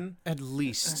before. Yavin. At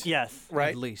least. Yes.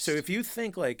 Right. At least. So if you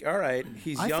think like, all right,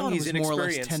 he's I young, thought it he's was more or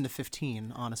less inexperienced. 10 to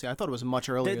 15, honestly. I thought it was much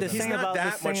earlier The than He's thing that. not about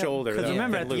that the thing, much older, Because though,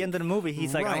 remember, than at the Luke. end of the movie,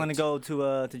 he's like, "I'm going to go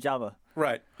to Jabba."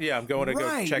 Right. Yeah, I'm going to go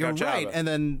Right, check you're out Jabba. right. And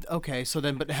then, okay, so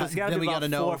then, but So it's gotta then be we got about to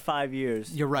know. 4 or 5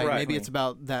 years. You're right. Right. Maybe it's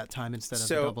about that time instead of the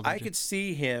So double I digit. could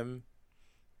see him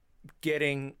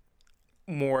getting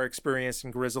more experienced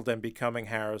and grizzled and becoming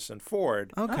Harrison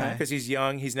Ford. Okay. Because he's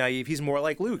young, he's naive, he's more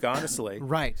like Luke, honestly.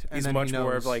 Right. And He's then much he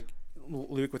more of knows. like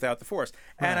Luke without the Force.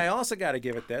 And I also got to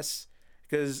give it this,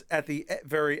 because at the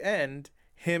very end,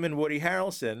 him and Woody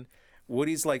Harrelson,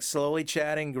 Woody's like slowly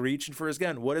chatting, reaching for his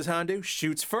gun. What does Han do?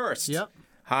 Shoots first. Yep.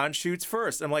 Han shoots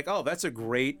first. I'm like, oh, that's a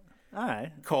great All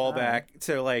right. callback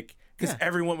to like, because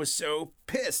everyone was so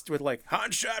pissed with like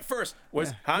Han shot first.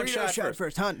 Was Han Greedo shot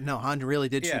first? Han really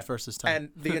did shoot first this time. And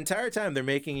the entire time they're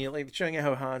making it like showing you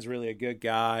how Han's really a good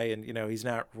guy, and he's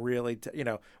not really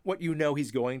what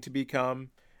he's going to become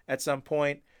at some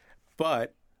point.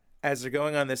 But as they're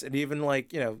going on this, and even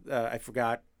like I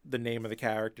forgot the name of the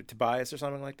character, Tobias or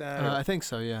something like that. I think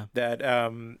so, yeah. That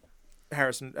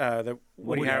Harrison, that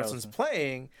Woody Harrelson's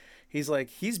playing.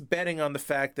 He's betting on the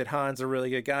fact that Han's a really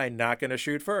good guy, not going to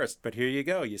shoot first. But here you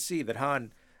go. You see that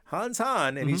Han's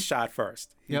Han, and he's shot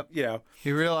first. Yep.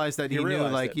 He realized that he knew,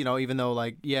 realized like, it. even though,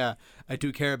 like, yeah, I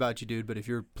do care about you, dude, but if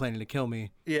you're planning to kill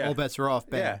me, Yeah. all bets are off,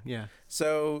 bang. Yeah.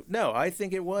 So, no, I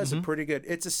think it was a pretty good.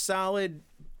 It's a solid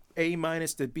A-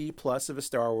 to B+ of a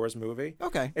Star Wars movie.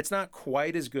 Okay. It's not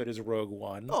quite as good as Rogue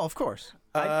One. Oh, of course.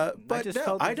 But just no,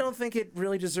 felt I it- don't think it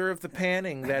really deserved the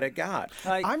panning that it got.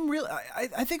 I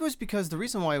think it was because the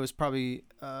reason why it was probably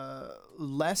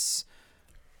less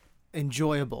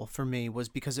enjoyable for me was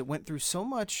because it went through so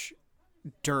much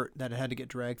dirt that it had to get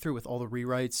dragged through with all the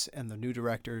rewrites and the new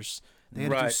directors. They had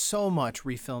to do Right. so much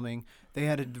refilming. They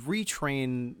had to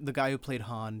retrain the guy who played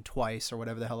Han twice or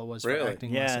whatever the hell it was for Really?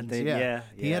 acting Yeah, lessons.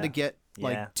 He had to get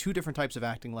like Yeah. 2 different types of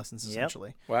acting lessons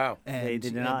essentially. Wow. And, They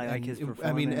did not like his I mean,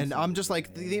 performance and I'm and- just like,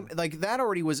 like that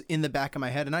already was in the back of my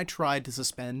head, and I tried to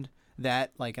suspend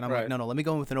that, like, and I'm like, Right. no, let me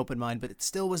go in with an open mind, but it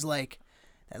still was like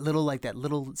that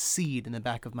little seed in the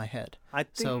back of my head. I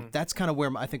think So that's kind of where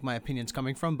I think my opinion's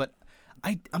coming from, but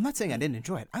I'm not saying I didn't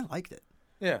enjoy it. I liked it.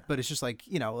 Yeah. But it's just like,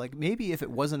 like maybe if it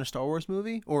wasn't a Star Wars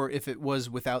movie, or if it was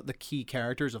without the key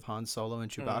characters of Han Solo and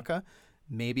Chewbacca,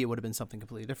 maybe it would have been something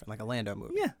completely different, like a Lando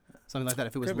movie. Yeah. Something like that.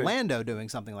 If it was Could be. Lando doing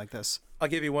something like this. I'll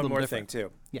give you one Little more different. thing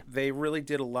too. Yeah. They really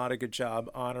did a lot of good job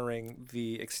honoring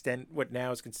what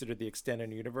now is considered the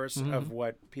extended universe of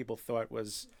what people thought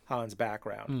was Han's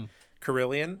background.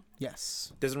 Carillion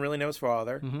Yes. doesn't really know his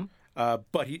father,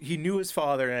 but he knew his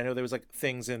father, and I know there was like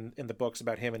things in the books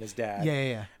about him and his dad.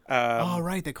 Yeah. Oh,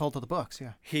 right. They called to the books.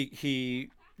 Yeah. He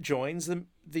joins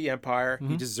the Empire.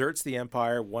 He deserts the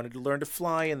Empire. Wanted to learn to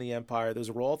fly in the Empire. Those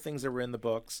were all things that were in the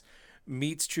books.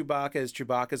 Meets Chewbacca as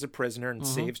Chewbacca's a prisoner and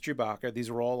saves Chewbacca. These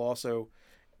were all also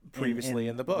previously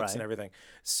in the books and right. everything.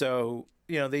 So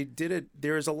they did it.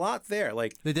 There is a lot there.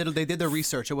 Like They did their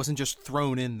research. It wasn't just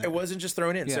thrown in there. it wasn't just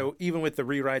thrown in. Yeah. So even with the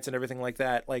rewrites and everything like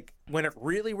that, like when it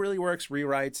really, really works,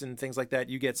 rewrites and things like that,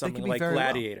 you get something be like very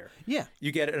well. Gladiator. Yeah.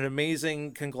 You get an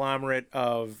amazing conglomerate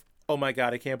of, oh my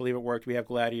God, I can't believe it worked. We have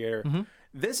Gladiator. Mm-hmm.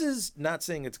 This is not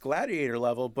saying it's Gladiator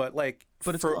level, but like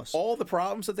But it's for close. all the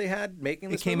problems that they had making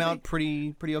It this came movie, out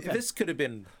pretty okay. This could have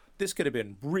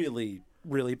been really,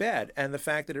 really bad. And the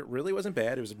fact that it really wasn't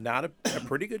bad, it was not a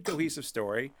pretty good cohesive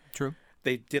story. True.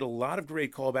 They did a lot of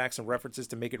great callbacks and references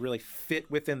to make it really fit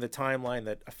within the timeline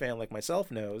that a fan like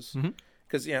myself knows. Mm-hmm.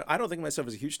 Because I don't think of myself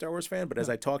as a huge Star Wars fan, but as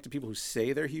I talk to people who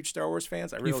say they're huge Star Wars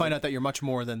fans, I You realize find out that you're much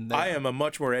more than they I are. am a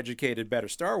much more educated, better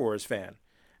Star Wars fan.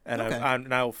 And Okay.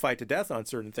 I'll fight to death on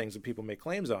certain things that people make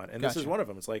claims on. And this is Gotcha. one of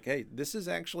them. It's like, hey, this is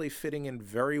actually fitting in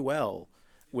very well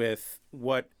with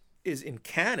what is in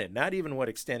canon, not even what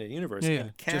extended universe, Yeah,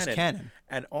 in canon, just canon.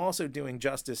 and also doing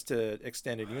justice to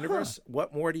extended universe.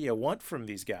 What more do you want from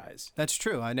these guys? That's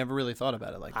true. I never really thought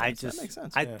about it like that. That makes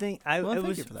sense. I think I Well, it thank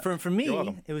was you for that. for me. You're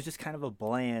welcome. It was just kind of a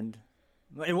bland.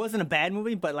 It wasn't a bad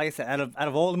movie, but like I said, out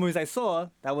of all the movies I saw,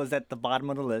 that was at the bottom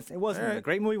of the list. It wasn't All a right.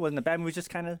 great movie, wasn't a bad movie, it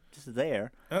was just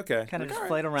there. Okay. Kind of just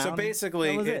played around. So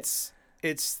basically, That was it.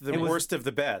 it's the It was- worst of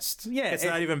the best. Yeah, It's it-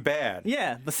 not even bad.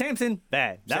 Yeah, but Samson,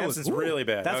 bad. That Samson's was really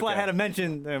bad. That's why I Okay. had to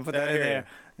mention put that I in hear there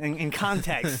in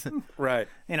context. Right.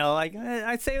 Like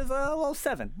I'd say it was a low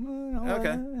 7.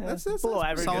 Okay. That's below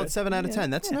average. solid good. 7 out of Yeah, 10.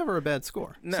 That's yeah. never a bad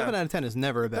score. No. 7 out of 10 is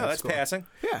never a bad No, that's score. passing.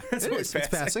 Yeah, It's it always is. It's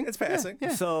passing. It's passing.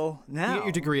 Yeah. So You now get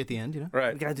your degree at the end,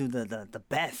 Right. we gotta do the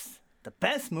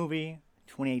best movie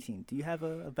 2018. Do you have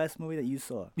a best movie that you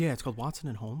saw? Yeah, it's called Watson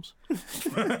and Holmes. No,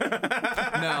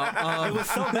 It was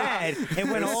so bad. It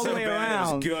went all the way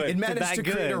around. Good. it to managed that to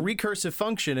create a good. recursive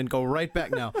function and go right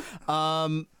back now.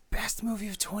 Best movie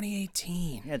of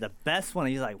 2018. Yeah, the best one.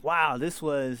 He's like, wow, this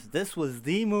was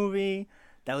the movie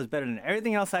that was better than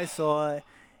everything else I saw.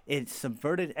 It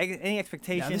subverted any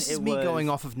expectation. Now, this is it me was, going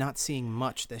off of not seeing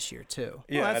much this year too.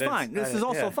 Yeah, well, that's I fine. didn't- This is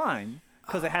also yeah. fine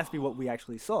because it has to be what we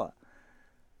actually saw.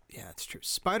 Yeah, it's true.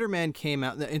 Spider-Man came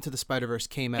out. Into the Spider-Verse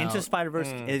came out. Into Spider-Verse,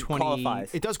 it 20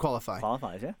 qualifies. It does qualify.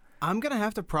 Qualifies, yeah. I'm gonna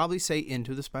have to probably say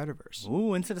Into the Spider-Verse.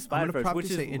 Ooh, Into the Spider-Verse, probably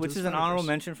which say Into is the an honorable Spider-Verse.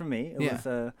 mention for me. It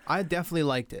was I definitely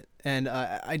liked it, and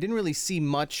I didn't really see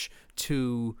much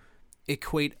to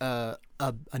equate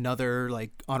another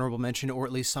like honorable mention, or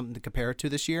at least something to compare it to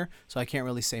this year. So I can't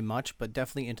really say much, but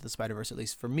definitely Into the Spider-Verse, at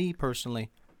least for me personally,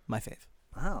 my fave.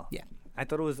 wow. Yeah. I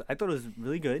thought it was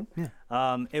really good.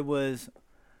 Yeah. It was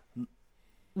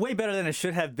way better than it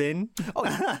should have been. Oh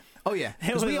yeah, oh yeah. It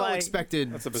Because we was all like-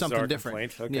 expected That's a bizarre something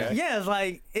different. complaint. Okay. Yeah, it's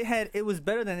like it was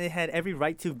better than it had every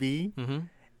right to be. Mm-hmm.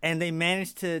 And they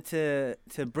managed to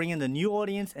bring in the new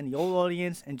audience and the old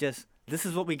audience and just this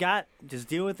is what we got, just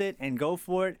deal with it and go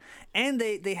for it. And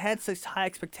they had such high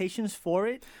expectations for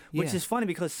it, which Yeah. is funny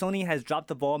because Sony has dropped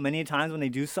the ball many times when they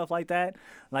do stuff like that,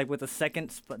 like with the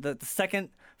second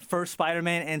first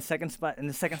Spider-Man and second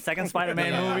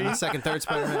Spider-Man Yeah, movie. second, third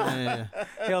Spider-Man. Yeah.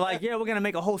 They're like, yeah, we're gonna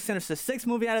make a whole Sinister Six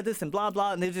movie out of this and blah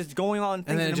blah, and they're just going on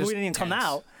things then and it the movie just didn't even come tanks.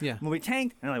 out. Yeah. Movie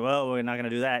tanked, and they're like, well, we're not gonna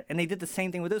do that. And they did the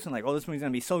same thing with this one, like, oh, this movie's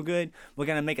gonna be so good, we're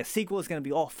gonna make a sequel, it's gonna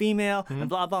be all female and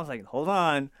blah blah. I was like, hold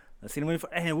on, let's see the movie,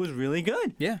 and it was really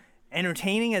good. Yeah.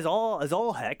 Entertaining as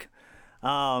all heck.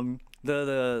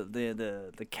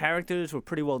 The characters were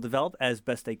pretty well developed as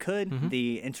best they could. Mm-hmm.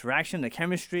 The interaction, the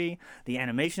chemistry, the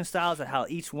animation styles, and how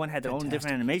each one had their own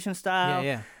different animation style.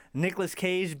 Yeah. Nicolas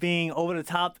Cage being over the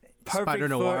top, perfect Spider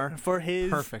Noir. for his.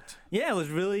 Perfect. Yeah, it was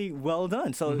really well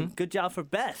done. So good job for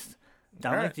best.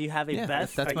 Dominic, right. do you have a Yeah,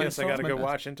 best? that's I my guess I got to my go best.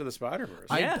 watch Into the Spider-Verse.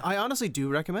 Yeah. I honestly do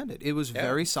recommend it. It was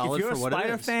very solid if you're for a what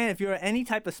Spider it is. fan, if you're any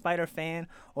type of Spider fan,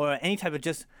 or any type of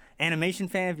just animation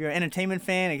fan, if you're an entertainment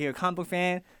fan, if you're a comic book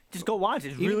fan, just go watch it.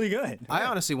 It's really good. I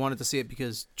honestly wanted to see it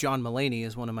because John Mulaney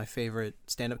is one of my favorite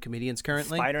stand-up comedians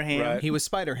currently. Spider-Ham. Right. He was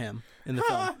Spider-Ham in the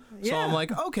film. So I'm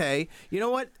like, okay, you know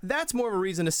what? That's more of a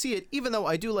reason to see it, even though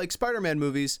I do like Spider-Man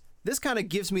movies. This kind of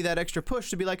gives me that extra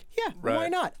push to be like, yeah, why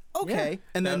Right. not? Okay. Yeah.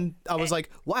 And then I was like,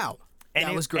 wow,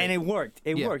 that was great. And it worked.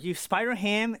 It Yeah. worked. You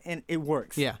Spider-Ham, and it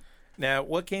works. yeah. Now,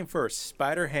 what came first,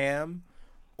 Spider-Ham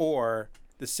or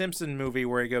the Simpson movie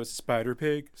where he goes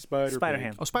Spider-Pig,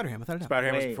 Spider-Ham. Oh, Spider-Ham. I thought it happened.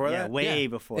 Spider-Ham was Way, before yeah, that? way Yeah.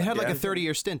 before. It had like Yeah. a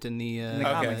 30-year stint in the,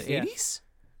 comics, yeah. 80s?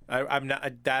 I'm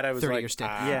not that I was 30-year like, stint.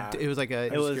 Yeah. It was like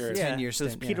a It was curious. 10-year It stint.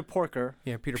 was Peter Porker.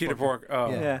 Yeah, Peter Peter Porker. Pork. Oh,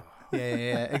 Yeah.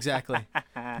 Yeah, exactly.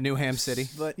 New Ham City.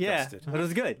 But yeah, Dusted. but it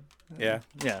was good. yeah.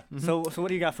 Yeah. So what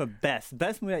do you got for best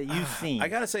movie that you've seen? I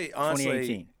gotta say, honestly,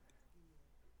 2018.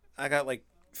 I got like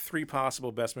 3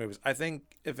 possible best movies. I think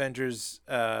Avengers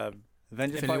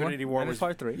Infinity War was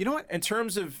Part 3. You know what? In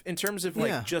terms of like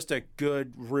Yeah. just a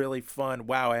good, really fun.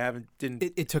 Wow,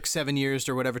 It took 7 years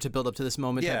or whatever to build up to this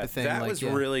moment type of thing. that was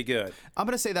really good. I'm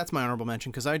gonna say that's my honorable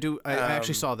mention because I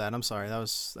actually saw that. I'm sorry, I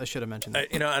should have mentioned that.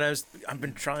 And I've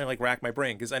been trying to like rack my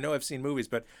brain because I know I've seen movies,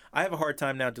 but I have a hard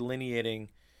time now delineating,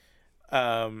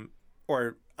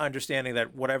 or understanding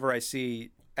that whatever I see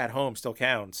at home still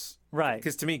counts. Right.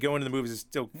 Because to me, going to the movies is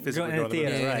still physically going to the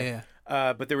theater, movies.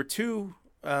 right. But there were two.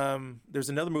 There's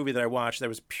another movie that I watched that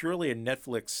was purely a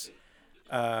Netflix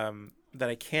that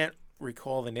I can't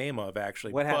recall the name of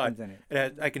actually. What happens in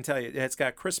it? I can tell you, it's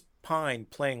got Chris Pine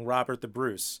playing Robert the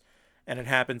Bruce, and it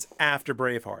happens after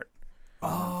Braveheart.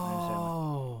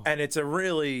 Oh. And it's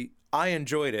I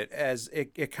enjoyed it as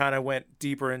it kind of went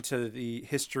deeper into the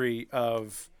history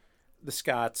of the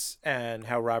Scots and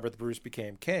how Robert the Bruce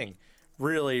became king.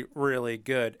 Really, really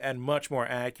good and much more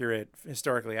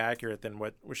historically accurate than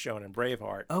what was shown in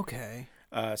Braveheart. Okay.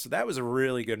 So that was a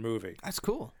really good movie. That's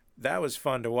cool. That was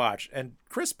fun to watch. And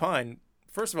Chris Pine,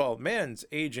 first of all, man's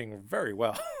aging very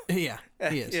well. Yeah,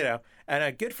 he is.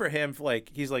 And good for him.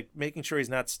 He's like making sure he's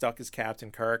not stuck as Captain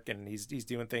Kirk, and he's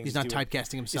doing things. He's not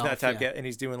typecasting himself. He's not typecasting, and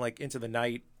he's doing like Into the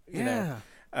Night. You know?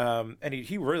 And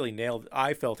he really nailed.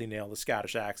 I felt he nailed the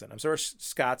Scottish accent. I'm sure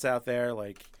Scots out there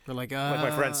like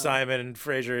my friend Simon and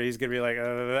Fraser. He's gonna be like,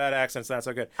 that accent's not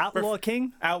so good. Outlaw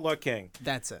King.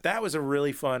 That's it. That was a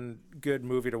really fun, good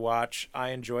movie to watch.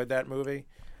 I enjoyed that movie.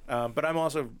 But I'm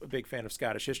also a big fan of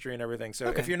Scottish history and everything. So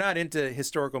if you're not into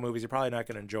historical movies, you're probably not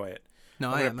going to enjoy it. No,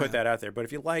 I'm going to put that out there. But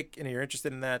if you like and you're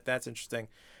interested in that, that's interesting.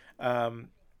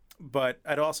 But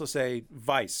I'd also say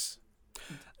Vice.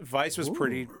 Vice was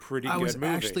pretty good movie. I was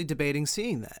actually debating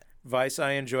seeing that. Vice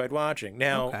I enjoyed watching.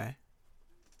 Now,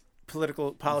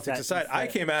 politics aside, I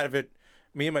came out of it,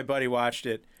 me and my buddy watched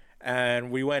it,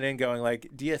 and we went in going like,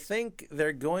 do you think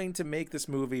they're going to make this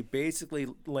movie basically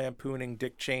lampooning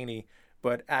Dick Cheney,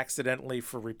 but accidentally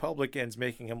for Republicans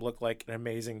making him look like an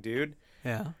amazing dude?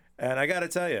 Yeah. And I got to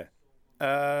tell you,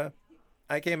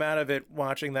 I came out of it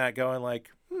watching that going like,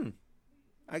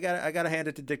 I got to hand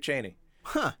it to Dick Cheney.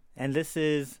 Huh. And this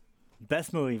is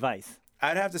best movie, Vice.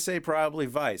 I'd have to say probably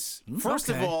Vice. First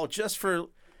of all, just for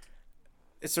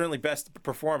it's certainly best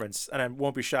performance, and I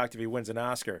won't be shocked if he wins an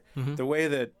Oscar. Mm-hmm. The way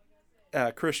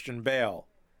that Christian Bale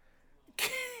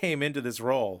came into this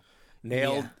role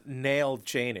nailed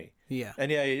Cheney. Yeah.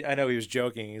 And I know he was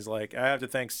joking. He's like, I have to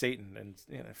thank Satan, and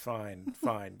fine,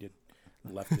 you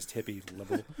leftist hippie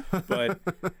liberal. But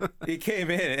he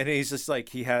came in and he's just like,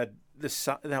 he had this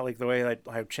like the way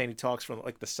how Cheney talks from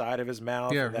like the side of his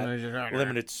mouth, and that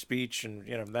limited speech, and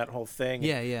that whole thing.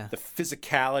 Yeah. The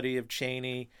physicality of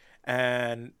Cheney,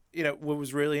 and what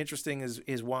was really interesting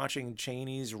is watching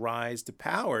Cheney's rise to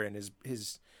power and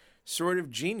his sort of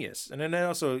genius, and then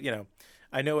also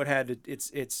I know it had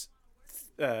its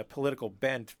political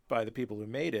bent by the people who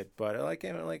made it, but I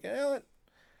came out like,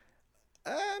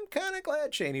 I'm kind of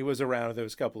glad Cheney was around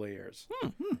those couple of years.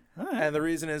 Right. And the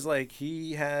reason is like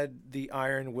he had the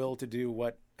iron will to do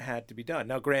what had to be done.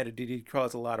 Now, granted, did he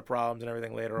cause a lot of problems and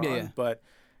everything later on? Yeah. But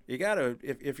you got to,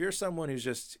 if you're someone who's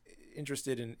just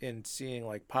interested in seeing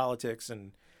like politics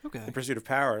and the pursuit of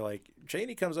power, like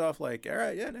Cheney comes off like, all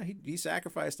right, he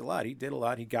sacrificed a lot. He did a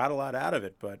lot. He got a lot out of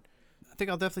it. But I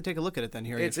think I'll definitely take a look at it then,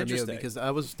 hearing it from you, because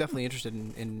I was definitely interested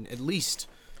in at least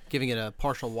giving it a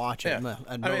partial watch at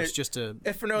most, just to.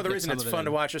 If for no other reason, it's fun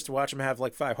to watch, just to watch him have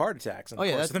like 5 heart attacks.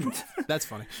 That's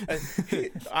funny.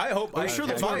 I hope. Are you sure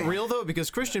those aren't real though? Because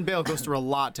Christian Bale goes through a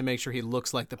lot to make sure he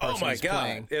looks like the person he's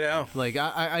playing. Like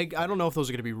I don't know if those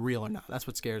are going to be real or not. That's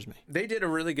what scares me. They did a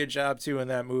really good job too in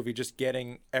that movie, just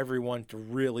getting everyone to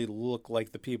really look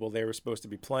like the people they were supposed to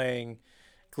be playing,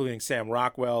 including Sam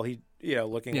Rockwell. He,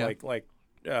 looking like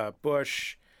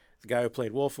Bush, the guy who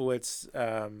played Wolfowitz.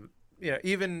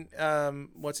 Even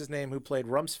what's his name, who played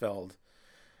Rumsfeld.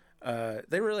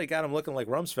 They really got him looking like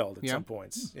Rumsfeld at some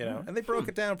points, and they broke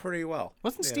it down pretty well.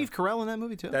 Wasn't Steve Carell in that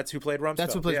movie too? That's who played Rumsfeld.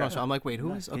 That's who plays Rumsfeld. I'm like, wait,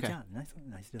 who is? Good Okay. job.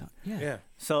 Nice job. Yeah.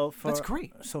 So that's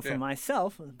great. So for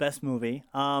myself, best movie,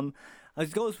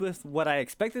 it goes with what I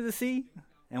expected to see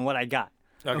and what I got.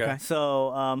 Okay. So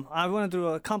I want to do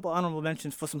a couple honorable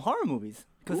mentions for some horror movies,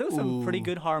 because there were some pretty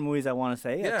good horror movies, I want to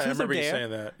say. Yeah, I remember you saying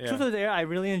that. Yeah. Truth or Dare, I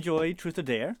really enjoyed Truth or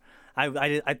Dare.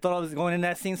 I thought I was going in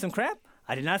that seeing some crap.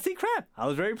 I did not see crap. I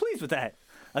was very pleased with that,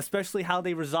 especially how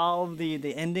they resolved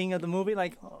the ending of the movie,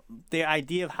 like their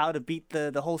idea of how to beat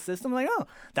the whole system. Like,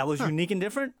 that was unique and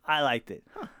different. I liked it.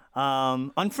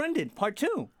 Unfriended Part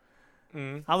 2.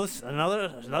 I was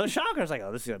another shocker. I was like,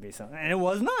 this is gonna be something, and it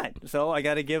was not. So I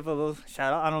got to give a little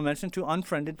shout out, honorable mention to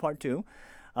Unfriended Part 2.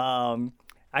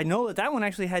 I know that one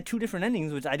actually had 2 different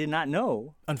endings, which I did not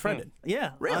know. Unfriended.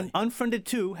 Yeah. Really? Unfriended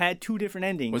 2 had 2 different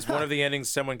endings. Was one of the endings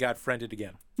someone got friended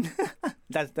again?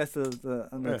 That's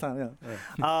the time,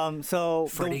 yeah. So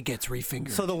Freddy gets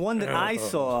refingered. So the one that I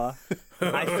saw,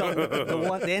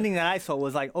 the ending that I saw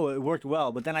was like, oh, it worked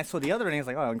well. But then I saw the other ending. I was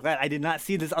like, oh, I'm glad I did not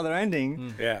see this other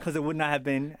ending because it would not have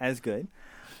been as good.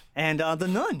 And The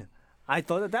Nun. I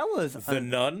thought that was The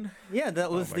Nun. Yeah,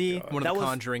 that was one of the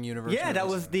Conjuring universe. Yeah, that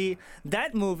was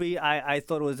that movie. I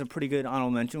thought it was a pretty good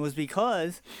honorable mention, was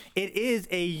because it is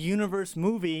a universe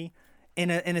movie in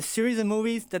a series of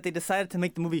movies that they decided to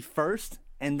make the movie first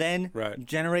and then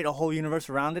generate a whole universe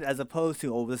around it, as opposed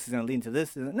to, oh, this is going to lead into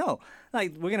this. No,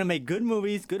 like, we're going to make good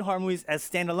movies, good horror movies as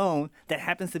standalone that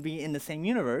happens to be in the same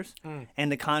universe,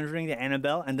 and The Conjuring, the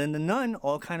Annabelle, and then The Nun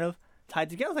all kind of tied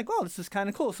together. I was like, wow, this is kind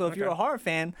of cool. So if you're a horror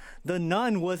fan, The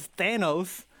Nun was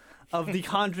Thanos of the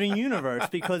Conjuring universe,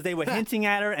 because they were hinting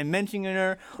at her and mentioning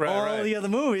her all the other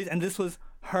movies, and this was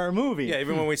her movie. Yeah,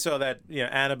 even when we saw that,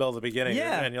 Annabelle at the beginning,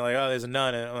 and you're like, oh, there's a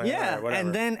nun. And I'm like, whatever.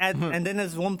 And then and then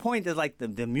there's one point there's like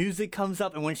the music comes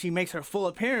up, and when she makes her full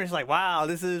appearance, like, wow,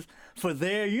 this is for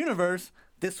their universe.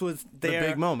 This was their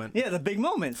big moment. Yeah, the big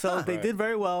moment. So they did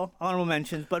very well. Honorable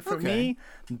mentions. But for me,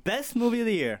 best movie of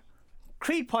the year,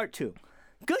 Creed Part 2.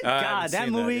 Good God, that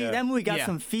movie got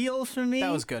some feels for me.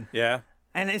 That was good. Yeah.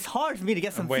 And it's hard for me to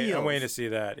get some feels. I'm waiting to see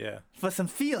that, For some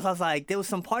feels, I was like, there was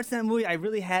some parts in that movie I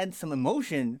really had some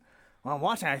emotion while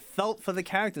watching. I felt for the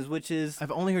characters, which is... I've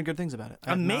only heard good things about it.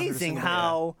 Amazing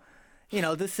how,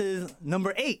 this is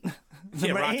number 8.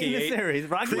 Number Rocky 8 in the series.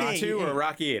 Rocky 8. 2 or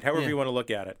Rocky 8, however you want to look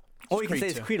at it. Or you can say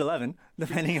it's Creed 11,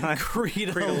 depending on... Creed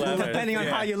 11. Depending on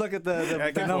how you look at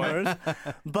the numbers.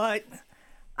 But...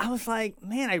 I was like,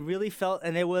 man, I really felt,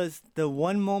 and it was the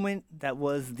one moment that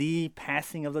was the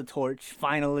passing of the torch,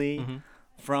 finally,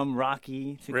 from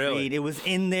Rocky to Creed. It was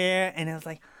in there, and I was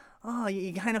like, oh,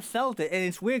 you kind of felt it. And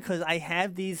it's weird because I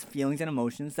have these feelings and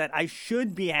emotions that I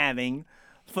should be having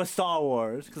for Star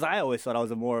Wars, because I always thought I was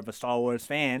more of a Star Wars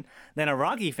fan than a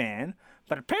Rocky fan,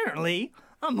 but apparently...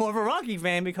 I'm more of a Rocky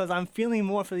fan because I'm feeling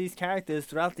more for these characters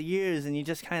throughout the years, and you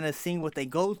just kind of seeing what they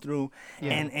go through,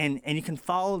 and you can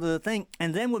follow the thing.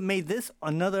 And then what made this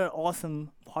another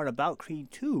awesome part about Creed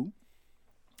 2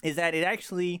 is that it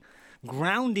actually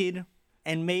grounded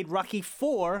and made Rocky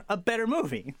IV a better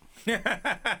movie.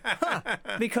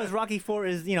 Because Rocky IV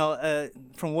is,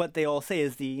 from what they all say,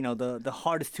 is the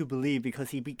hardest to believe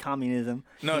because he beat communism.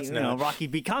 No, it's not. Rocky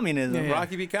beat communism. Yeah.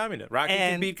 Rocky beat communism. Rocky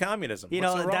can beat communism.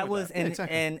 That was and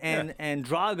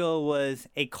Drago was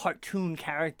a cartoon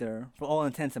character for all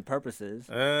intents and purposes.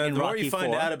 The more you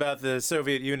find out about the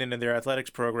Soviet Union and their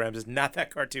athletics programs, is not that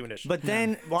cartoonish. But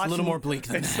then it's a little more bleak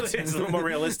than that. It's a little more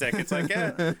realistic. It's like,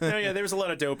 there was a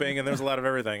lot of doping and there was a lot of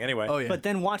everything. Anyway. Oh, yeah. But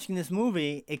then watching this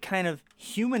movie, it kind of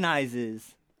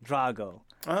humanizes Drago.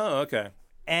 Oh, okay.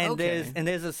 And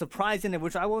there's a surprise in it,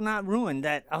 which I will not ruin,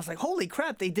 that I was like, holy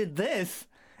crap, they did this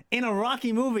in a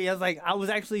Rocky movie. I was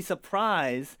actually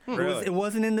surprised. Really? It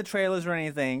wasn't in the trailers or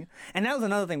anything. And that was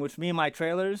another thing, which me and my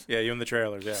trailers. Yeah, you and the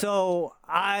trailers, yeah. So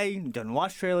I didn't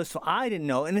watch trailers, so I didn't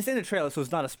know, and it's in the trailer, so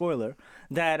it's not a spoiler,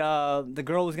 that the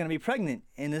girl was going to be pregnant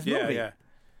in this movie. Yeah.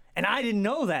 And I didn't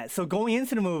know that. So going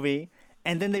into the movie,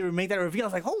 and then they would make that reveal, I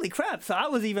was like, holy crap. So I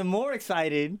was even more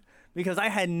excited because I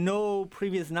had no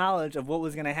previous knowledge of what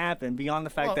was going to happen beyond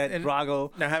the fact that Drago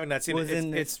now having not seen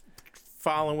it's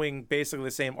following basically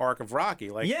the same arc of Rocky.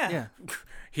 Like,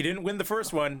 he didn't win the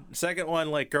first one. Second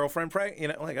one, like, girlfriend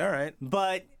pregnant, like, all right.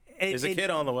 But there's a kid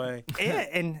on the way. Yeah,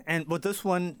 and with this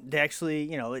one, they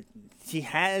actually, she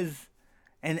has...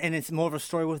 And it's more of a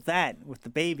story with the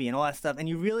baby and all that stuff. And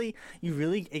you really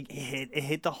it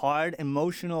hit the hard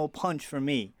emotional punch for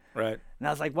me. Right. And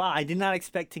I was like, wow, I did not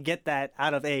expect to get that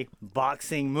out of a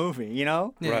boxing movie, Yeah.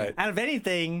 Right. Out of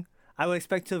anything, I would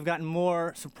expect to have gotten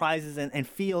more surprises and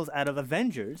feels out of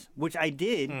Avengers, which I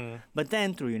did. But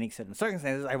then, through unique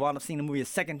circumstances, I wound up seeing the movie a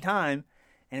second time,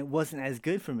 and it wasn't as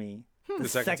good for me. The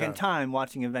second time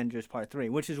watching Avengers Part 3,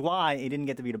 which is why it didn't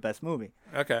get to be the best movie.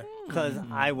 Okay. Because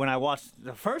when I watched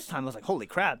the first time, I was like, holy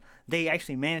crap, they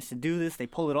actually managed to do this. They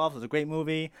pulled it off. It was a great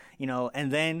movie,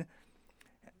 and then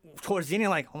towards the end, you're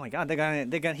like, oh my God,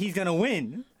 he's going to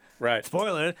win. Right.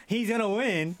 Spoiler, he's going to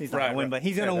win. He's not going to win, but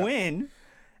he's going to win.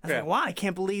 I was like, wow, I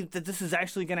can't believe that this is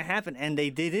actually going to happen. And they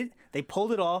did it. They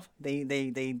pulled it off. They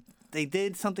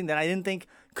did something that I didn't think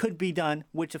could be done,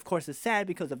 which of course is sad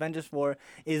because Avengers 4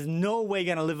 is no way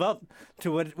going to live up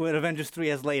to what Avengers 3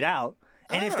 has laid out.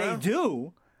 And if they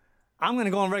do, I'm going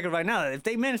to go on record right now that if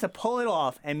they manage to pull it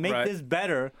off and make this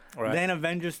better than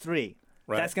Avengers 3,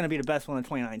 that's going to be the best one in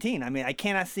 2019. I mean, I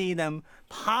cannot see them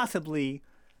possibly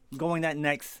going that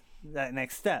next that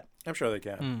next step. I'm sure they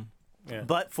can. Yeah.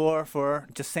 But for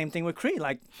just same thing with Creed.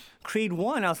 Like Creed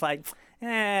 1, I was like,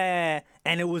 and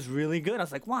it was really good. I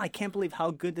was like, wow, I can't believe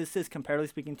how good this is, comparatively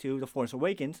speaking to The Force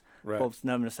Awakens, Right. both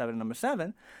number 7 and number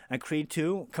 7. And Creed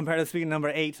 2, comparatively speaking,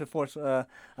 number 8 to Force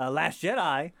Last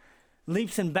Jedi,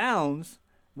 leaps and bounds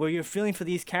where you're feeling for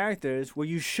these characters, where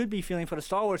you should be feeling for the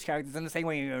Star Wars characters in the same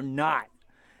way you're not.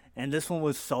 And this one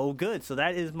was so good. So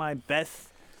that is my best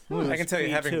movie. I can tell you,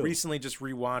 Creed having 2. recently just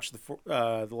rewatched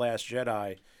the Last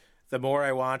Jedi, the more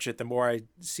I watch it, the more I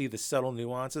see the subtle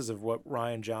nuances of what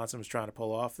Rian Johnson was trying to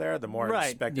pull off there. The more I Right.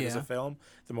 respect it as a film,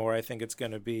 the more I think it's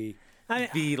going to be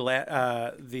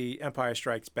the Empire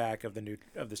Strikes Back of this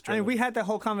trilogy. I mean, we had that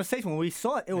whole conversation when we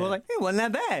saw it. It was like, it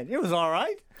wasn't that bad. It was all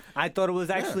right. I thought it was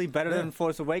actually better than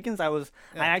Force Awakens. I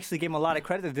actually gave them a lot of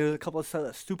credit. There was a couple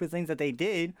of stupid things that they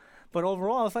did, but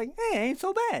overall, I was like, hey, it ain't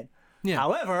so bad. Yeah.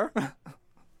 However,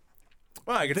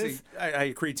 well, I can see.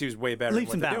 I Creed 2 is way better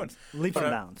leaps than what and they're bounds. doing. Leaps But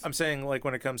and bounds. I'm saying, like,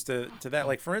 when it comes to that,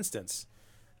 like, for instance,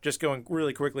 just going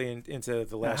really quickly into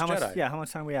the Last Jedi. How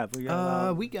much time we have? We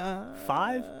got, we got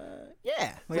 5.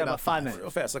 Yeah, We got about 5 minutes. Real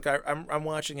fast. Like I'm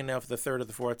watching it now for the third or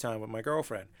the fourth time with my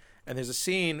girlfriend, and there's a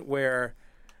scene where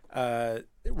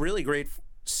really great,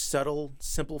 subtle,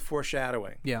 simple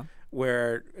foreshadowing. Yeah.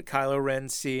 Where Kylo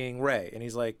Ren's seeing Rey, and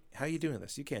he's like, "How are you doing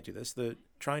this? You can't do this.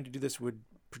 Trying to do this would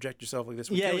project yourself like this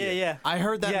would kill you." Yeah. I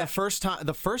heard that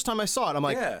the first time I saw it. I'm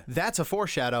like, that's a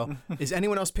foreshadow. Is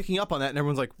anyone else picking up on that? And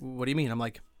everyone's like, what do you mean? I'm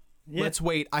like, let's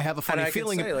wait. I have a funny I can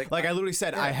feeling. say, like I literally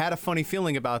said, I had a funny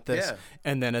feeling about this. Yeah.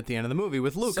 And then at the end of the movie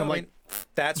with Luke, So, I'm I like, mean,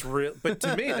 that's real. But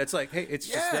to me, that's like, hey, it's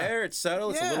just there. It's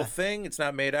subtle. It's a little thing. It's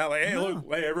not made out like, hey, look,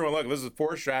 hey, everyone, look, this is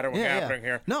foreshadowing happening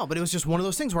here. No, but it was just one of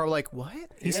those things where I'm like, what?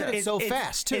 He said it so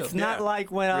fast too. It's not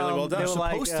like when Really well done. they You're were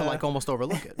supposed to like almost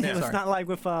overlook it. It's Sorry. not like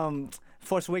with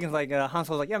Force Awakens, like Han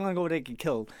Solo's like, yeah, I'm gonna go where they get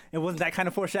killed. It wasn't that kind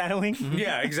of foreshadowing.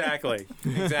 Yeah, exactly.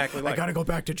 Exactly. I gotta go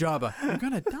back to Jabba. I'm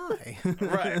gonna die.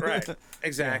 right.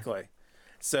 Exactly.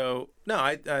 So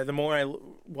no, the more I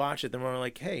watch it, the more I'm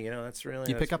like, hey, that's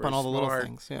really You pick up on all the little smart.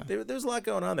 things, yeah. There's a lot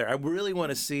going on there. I really want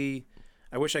to see.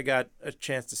 I wish I got a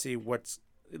chance to see what's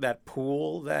that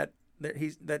pool that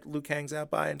Luke hangs out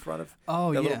by in front of.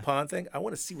 Oh, that yeah. little pond thing. I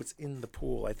want to see what's in the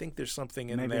pool. I think there's something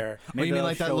in there. Oh, you mean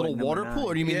like that little water pool,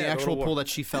 or do you mean Yeah, the the actual little pool that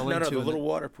she fell No, into? the little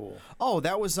water pool. Oh,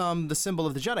 that was the symbol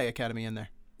of the Jedi Academy in there.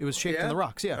 It was shaped in Yeah? the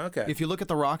rocks. Yeah. Okay. If you look at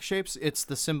the rock shapes, it's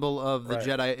the symbol of the Right.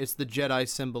 Jedi. It's the Jedi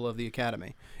symbol of the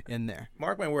Academy in there.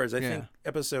 Mark my words. I think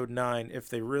Episode 9, if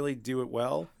they really do it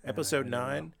well, Episode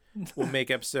 9 will make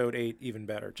Episode 8 even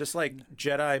better. Just like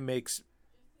Jedi makes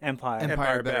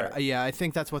Empire better. Yeah, I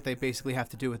think that's what they basically have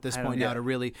to do at this point know. now to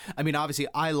really. I mean, obviously,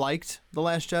 I liked The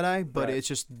Last Jedi, but Right. it's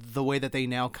just the way that they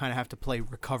now kind of have to play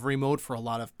recovery mode for a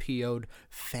lot of PO'd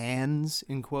fans,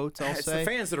 in quotes, I'll It's say. the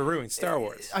fans that are ruining Star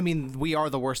Wars. I mean, we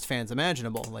are the worst fans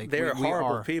imaginable. Like They're we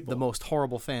horrible are people. the most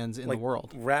horrible fans in the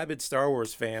world. Rabid Star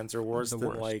Wars fans are worse The than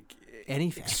worst. like Any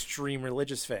fan. extreme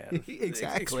religious fans.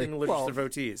 Exactly. Extreme religious Well,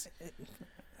 devotees.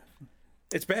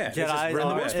 It's bad. Jedi it's just really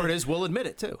are- bad. Worst part is we'll admit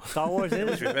it too. Star Wars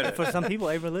is admit it. for some people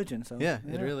a religion. So Yeah,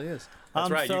 it really is. That's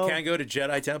right. so- You can go to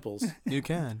Jedi temples. You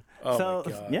can. Oh so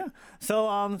my god.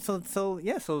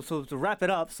 yeah, so to wrap it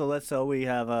up, so we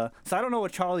have so I don't know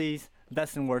what Charlie's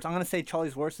best and worst. I'm gonna say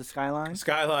Charlie's worst is Skyline.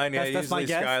 Skyline, yeah, That's my usually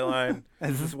guess. Skyline.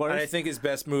 Is this And worst? I think his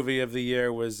best movie of the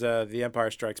year was The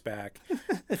Empire Strikes Back.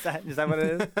 Is that what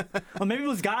it is? Or maybe it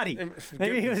was Gotti.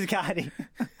 Maybe it was Gotti.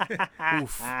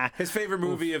 His favorite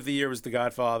movie of the year was The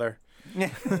Godfather.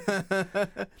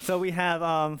 So we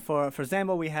have for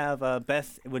Zambo we have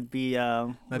best would be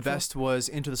My best was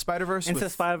Into the Spider-Verse. Into the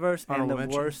with Spider-Verse, and honorable the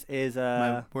mention. worst is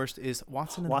My worst is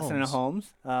Watson and Watson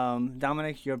Holmes. and Holmes.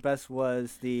 Dominic, your best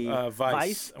was the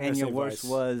Vice. I'm gonna and your say worst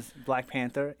Vice. was Black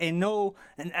Panther. And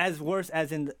as worse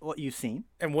as in what you've seen.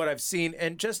 And what I've seen,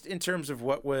 and just in terms of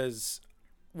what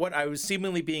I was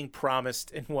seemingly being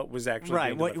promised and what was actually Right,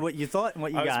 being what delivered. what you thought and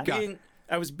what you got.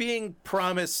 I was being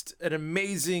promised an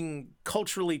amazing,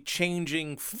 culturally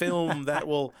changing film that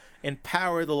will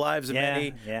empower the lives of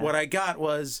many. yeah. What I got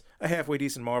was a halfway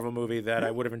decent Marvel movie that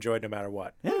I would have enjoyed no matter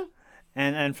what. Yeah.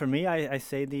 And for me, I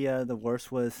say the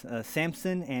worst was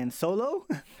Samson and Solo,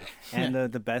 and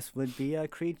the best would be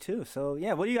Creed 2. So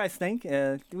yeah, what do you guys think?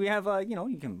 We have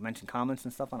you can mention comments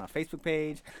and stuff on our Facebook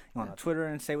page, on our Twitter,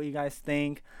 and say what you guys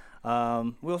think. We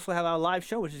also have our live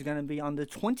show, which is going to be on the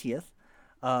 20th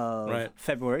of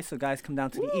February. So guys, come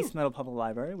down to the East Meadow Public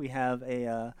Library. We have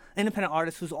a independent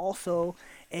artist who's also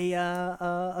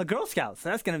a Girl Scout. So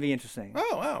that's going to be interesting.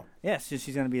 Oh, wow. Yes,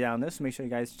 she's going to be down there. So make sure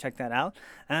you guys check that out.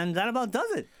 And that about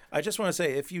does it. I just want to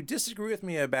say, if you disagree with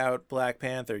me about Black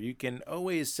Panther, you can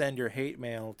always send your hate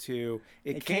mail to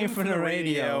It Came From the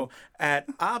Radio at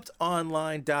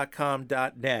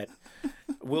optonline.com.net.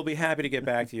 We'll be happy to get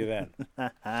back to you then.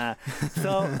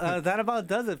 So that about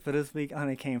does it for this week on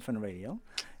It Came From the Radio.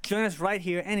 Join us right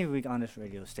here any week on this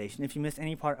radio station. If you missed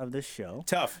any part of this show,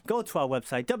 go to our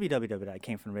website,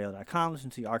 www.itcamefromtheradio.com. Listen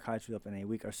to the archives up in a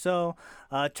week or so.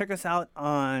 Check us out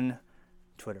on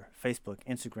Twitter, Facebook,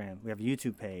 Instagram. We have a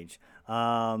YouTube page. We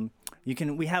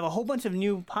have a whole bunch of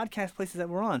new podcast places that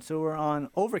we're on. So we're on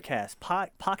Overcast,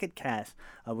 Pocket Cast.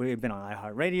 We've been on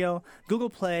iHeartRadio, Google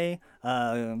Play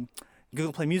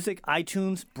Music,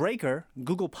 iTunes, Breaker,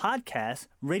 Google Podcasts,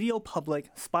 Radio Public,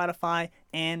 Spotify,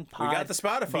 and We got the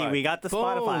Spotify. We got the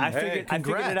Spotify. I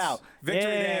figured it out.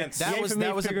 Victory dance. That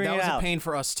was a pain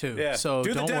for us too. Yeah. So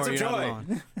Do the don't dance worry, of you're not joy.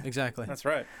 alone. Exactly. That's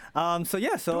right.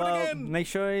 So make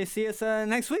sure you see us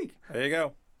next week. There you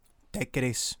go. Take it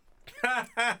easy.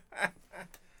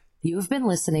 You have been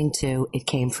listening to It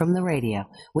Came From the Radio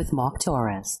with Mark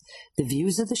Torres. The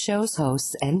views of the show's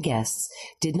hosts and guests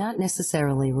did not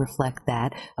necessarily reflect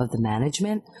that of the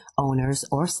management, owners,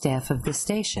 or staff of the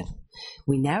station.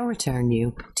 We now return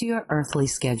you to your earthly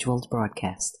scheduled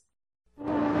broadcast.